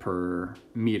 kilograms per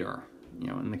meter,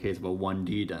 in the case of a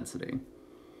 1D density.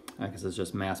 Because it's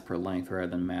just mass per length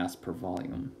rather than mass per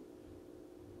volume.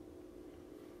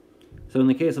 So in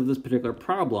the case of this particular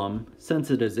problem,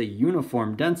 since it is a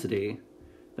uniform density,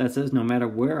 that says no matter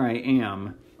where I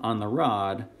am on the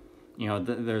rod,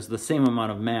 there's the same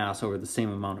amount of mass over the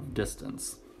same amount of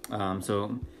distance.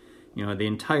 So the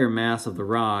entire mass of the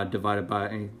rod divided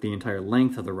by the entire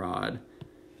length of the rod.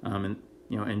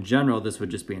 In general, this would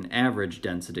just be an average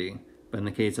density. But in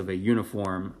the case of a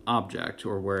uniform object,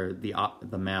 or where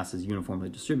the mass is uniformly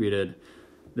distributed,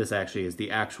 this actually is the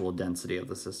actual density of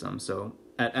the system. So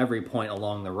at every point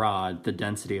along the rod, the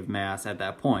density of mass at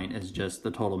that point is just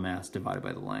the total mass divided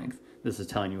by the length. This is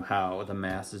telling you how the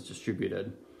mass is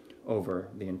distributed over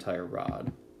the entire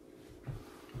rod.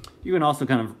 You can also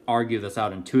kind of argue this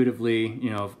out intuitively.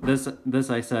 You know, if this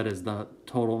I said is the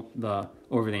total,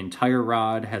 over the entire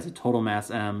rod has a total mass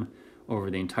m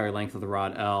over the entire length of the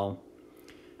rod L.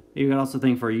 You could also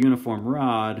think for a uniform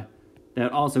rod,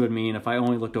 that also would mean if I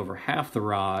only looked over half the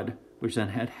rod, which then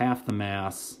had half the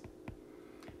mass,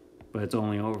 but it's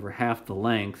only over half the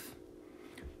length,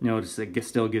 notice it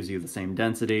still gives you the same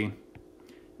density.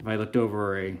 If I looked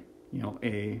over a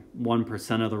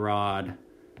 1% of the rod,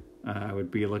 I would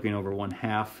be looking over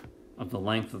 1/2 of the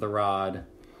length of the rod.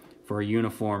 For a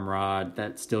uniform rod,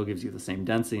 that still gives you the same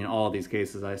density. In all of these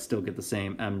cases, I still get the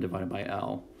same m divided by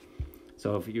L.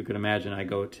 So if you could imagine, I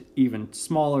go to even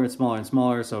smaller and smaller and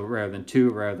smaller. So rather than 2,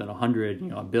 rather than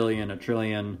 100, a billion, a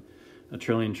trillion,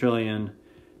 trillion.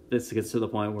 This gets to the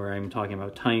point where I'm talking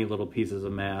about tiny little pieces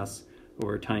of mass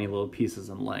over tiny little pieces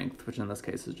in length, which in this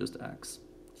case is just x,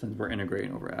 since we're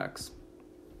integrating over x.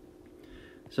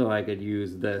 So I could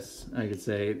use this. I could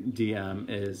say dm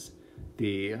is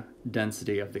the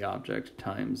density of the object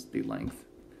times the length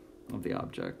of the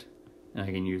object. And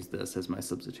I can use this as my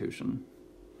substitution.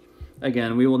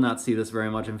 Again, we will not see this very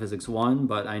much in Physics 1,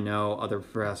 but I know other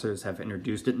professors have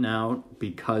introduced it now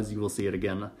because you will see it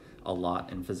again a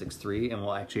lot in Physics 3, and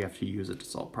we'll actually have to use it to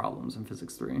solve problems in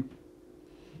Physics 3.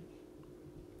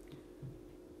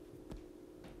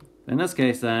 In this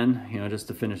case then, just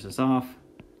to finish this off,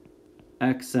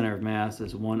 x center of mass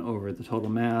is 1 over the total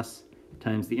mass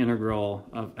times the integral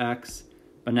of x,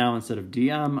 but now instead of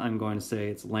dm, I'm going to say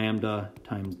it's lambda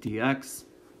times dx.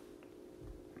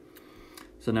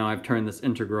 So now I've turned this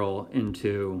integral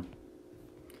into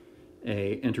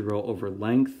a integral over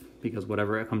length, because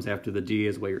whatever comes after the d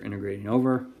is what you're integrating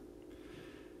over.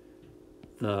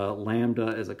 The lambda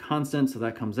is a constant, so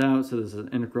that comes out. So this is an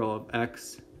integral of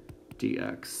x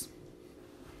dx.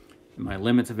 And my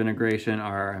limits of integration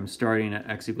are I'm starting at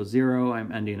x equals 0,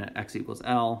 I'm ending at x equals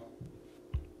L.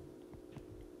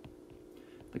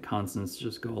 The constants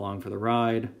just go along for the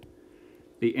ride.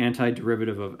 The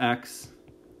antiderivative of x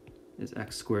is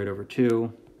x squared over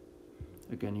 2.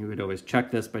 Again, you would always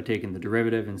check this by taking the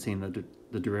derivative and seeing that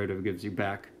the derivative gets you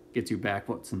back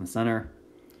what's in the center.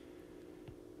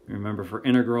 Remember, for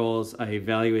integrals, I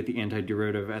evaluate the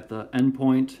antiderivative at the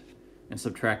endpoint and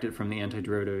subtract it from the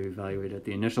antiderivative evaluated at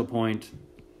the initial point.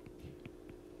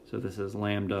 So this is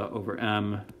lambda over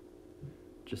m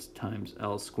just times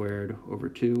L squared over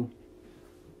 2.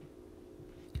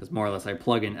 Because more or less I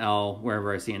plug in L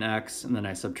wherever I see an x, and then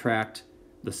I subtract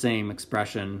the same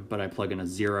expression, but I plug in a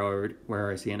 0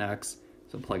 where I see an x.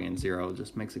 So plugging in 0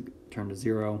 just makes it turn to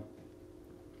 0.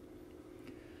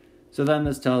 So then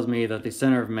this tells me that the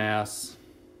center of mass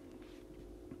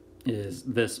is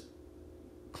this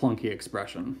clunky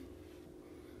expression.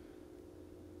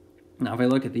 Now if I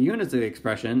look at the units of the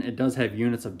expression, it does have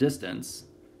units of distance,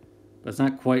 but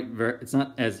it's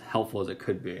not as helpful as it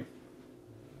could be.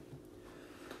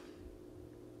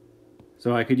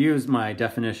 So I could use my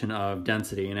definition of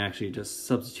density and actually just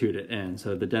substitute it in.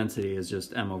 So the density is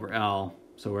just m over L.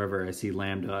 So wherever I see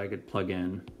lambda, I could plug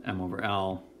in m over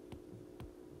L.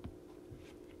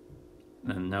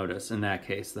 And notice, in that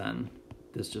case then,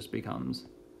 this just becomes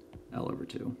L over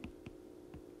 2.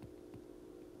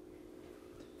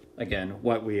 Again,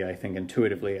 what we, I think,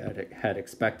 intuitively had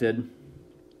expected,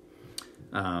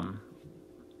 but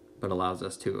allows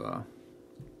us to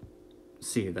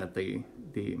see that the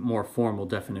more formal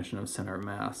definition of center of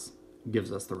mass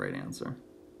gives us the right answer.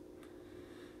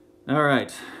 All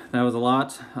right, that was a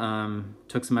lot.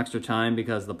 Took some extra time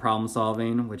because the problem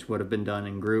solving, which would have been done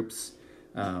in groups,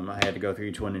 I had to go through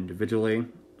each one individually.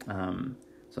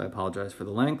 So I apologize for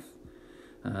the length,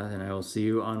 and I will see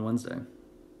you on Wednesday.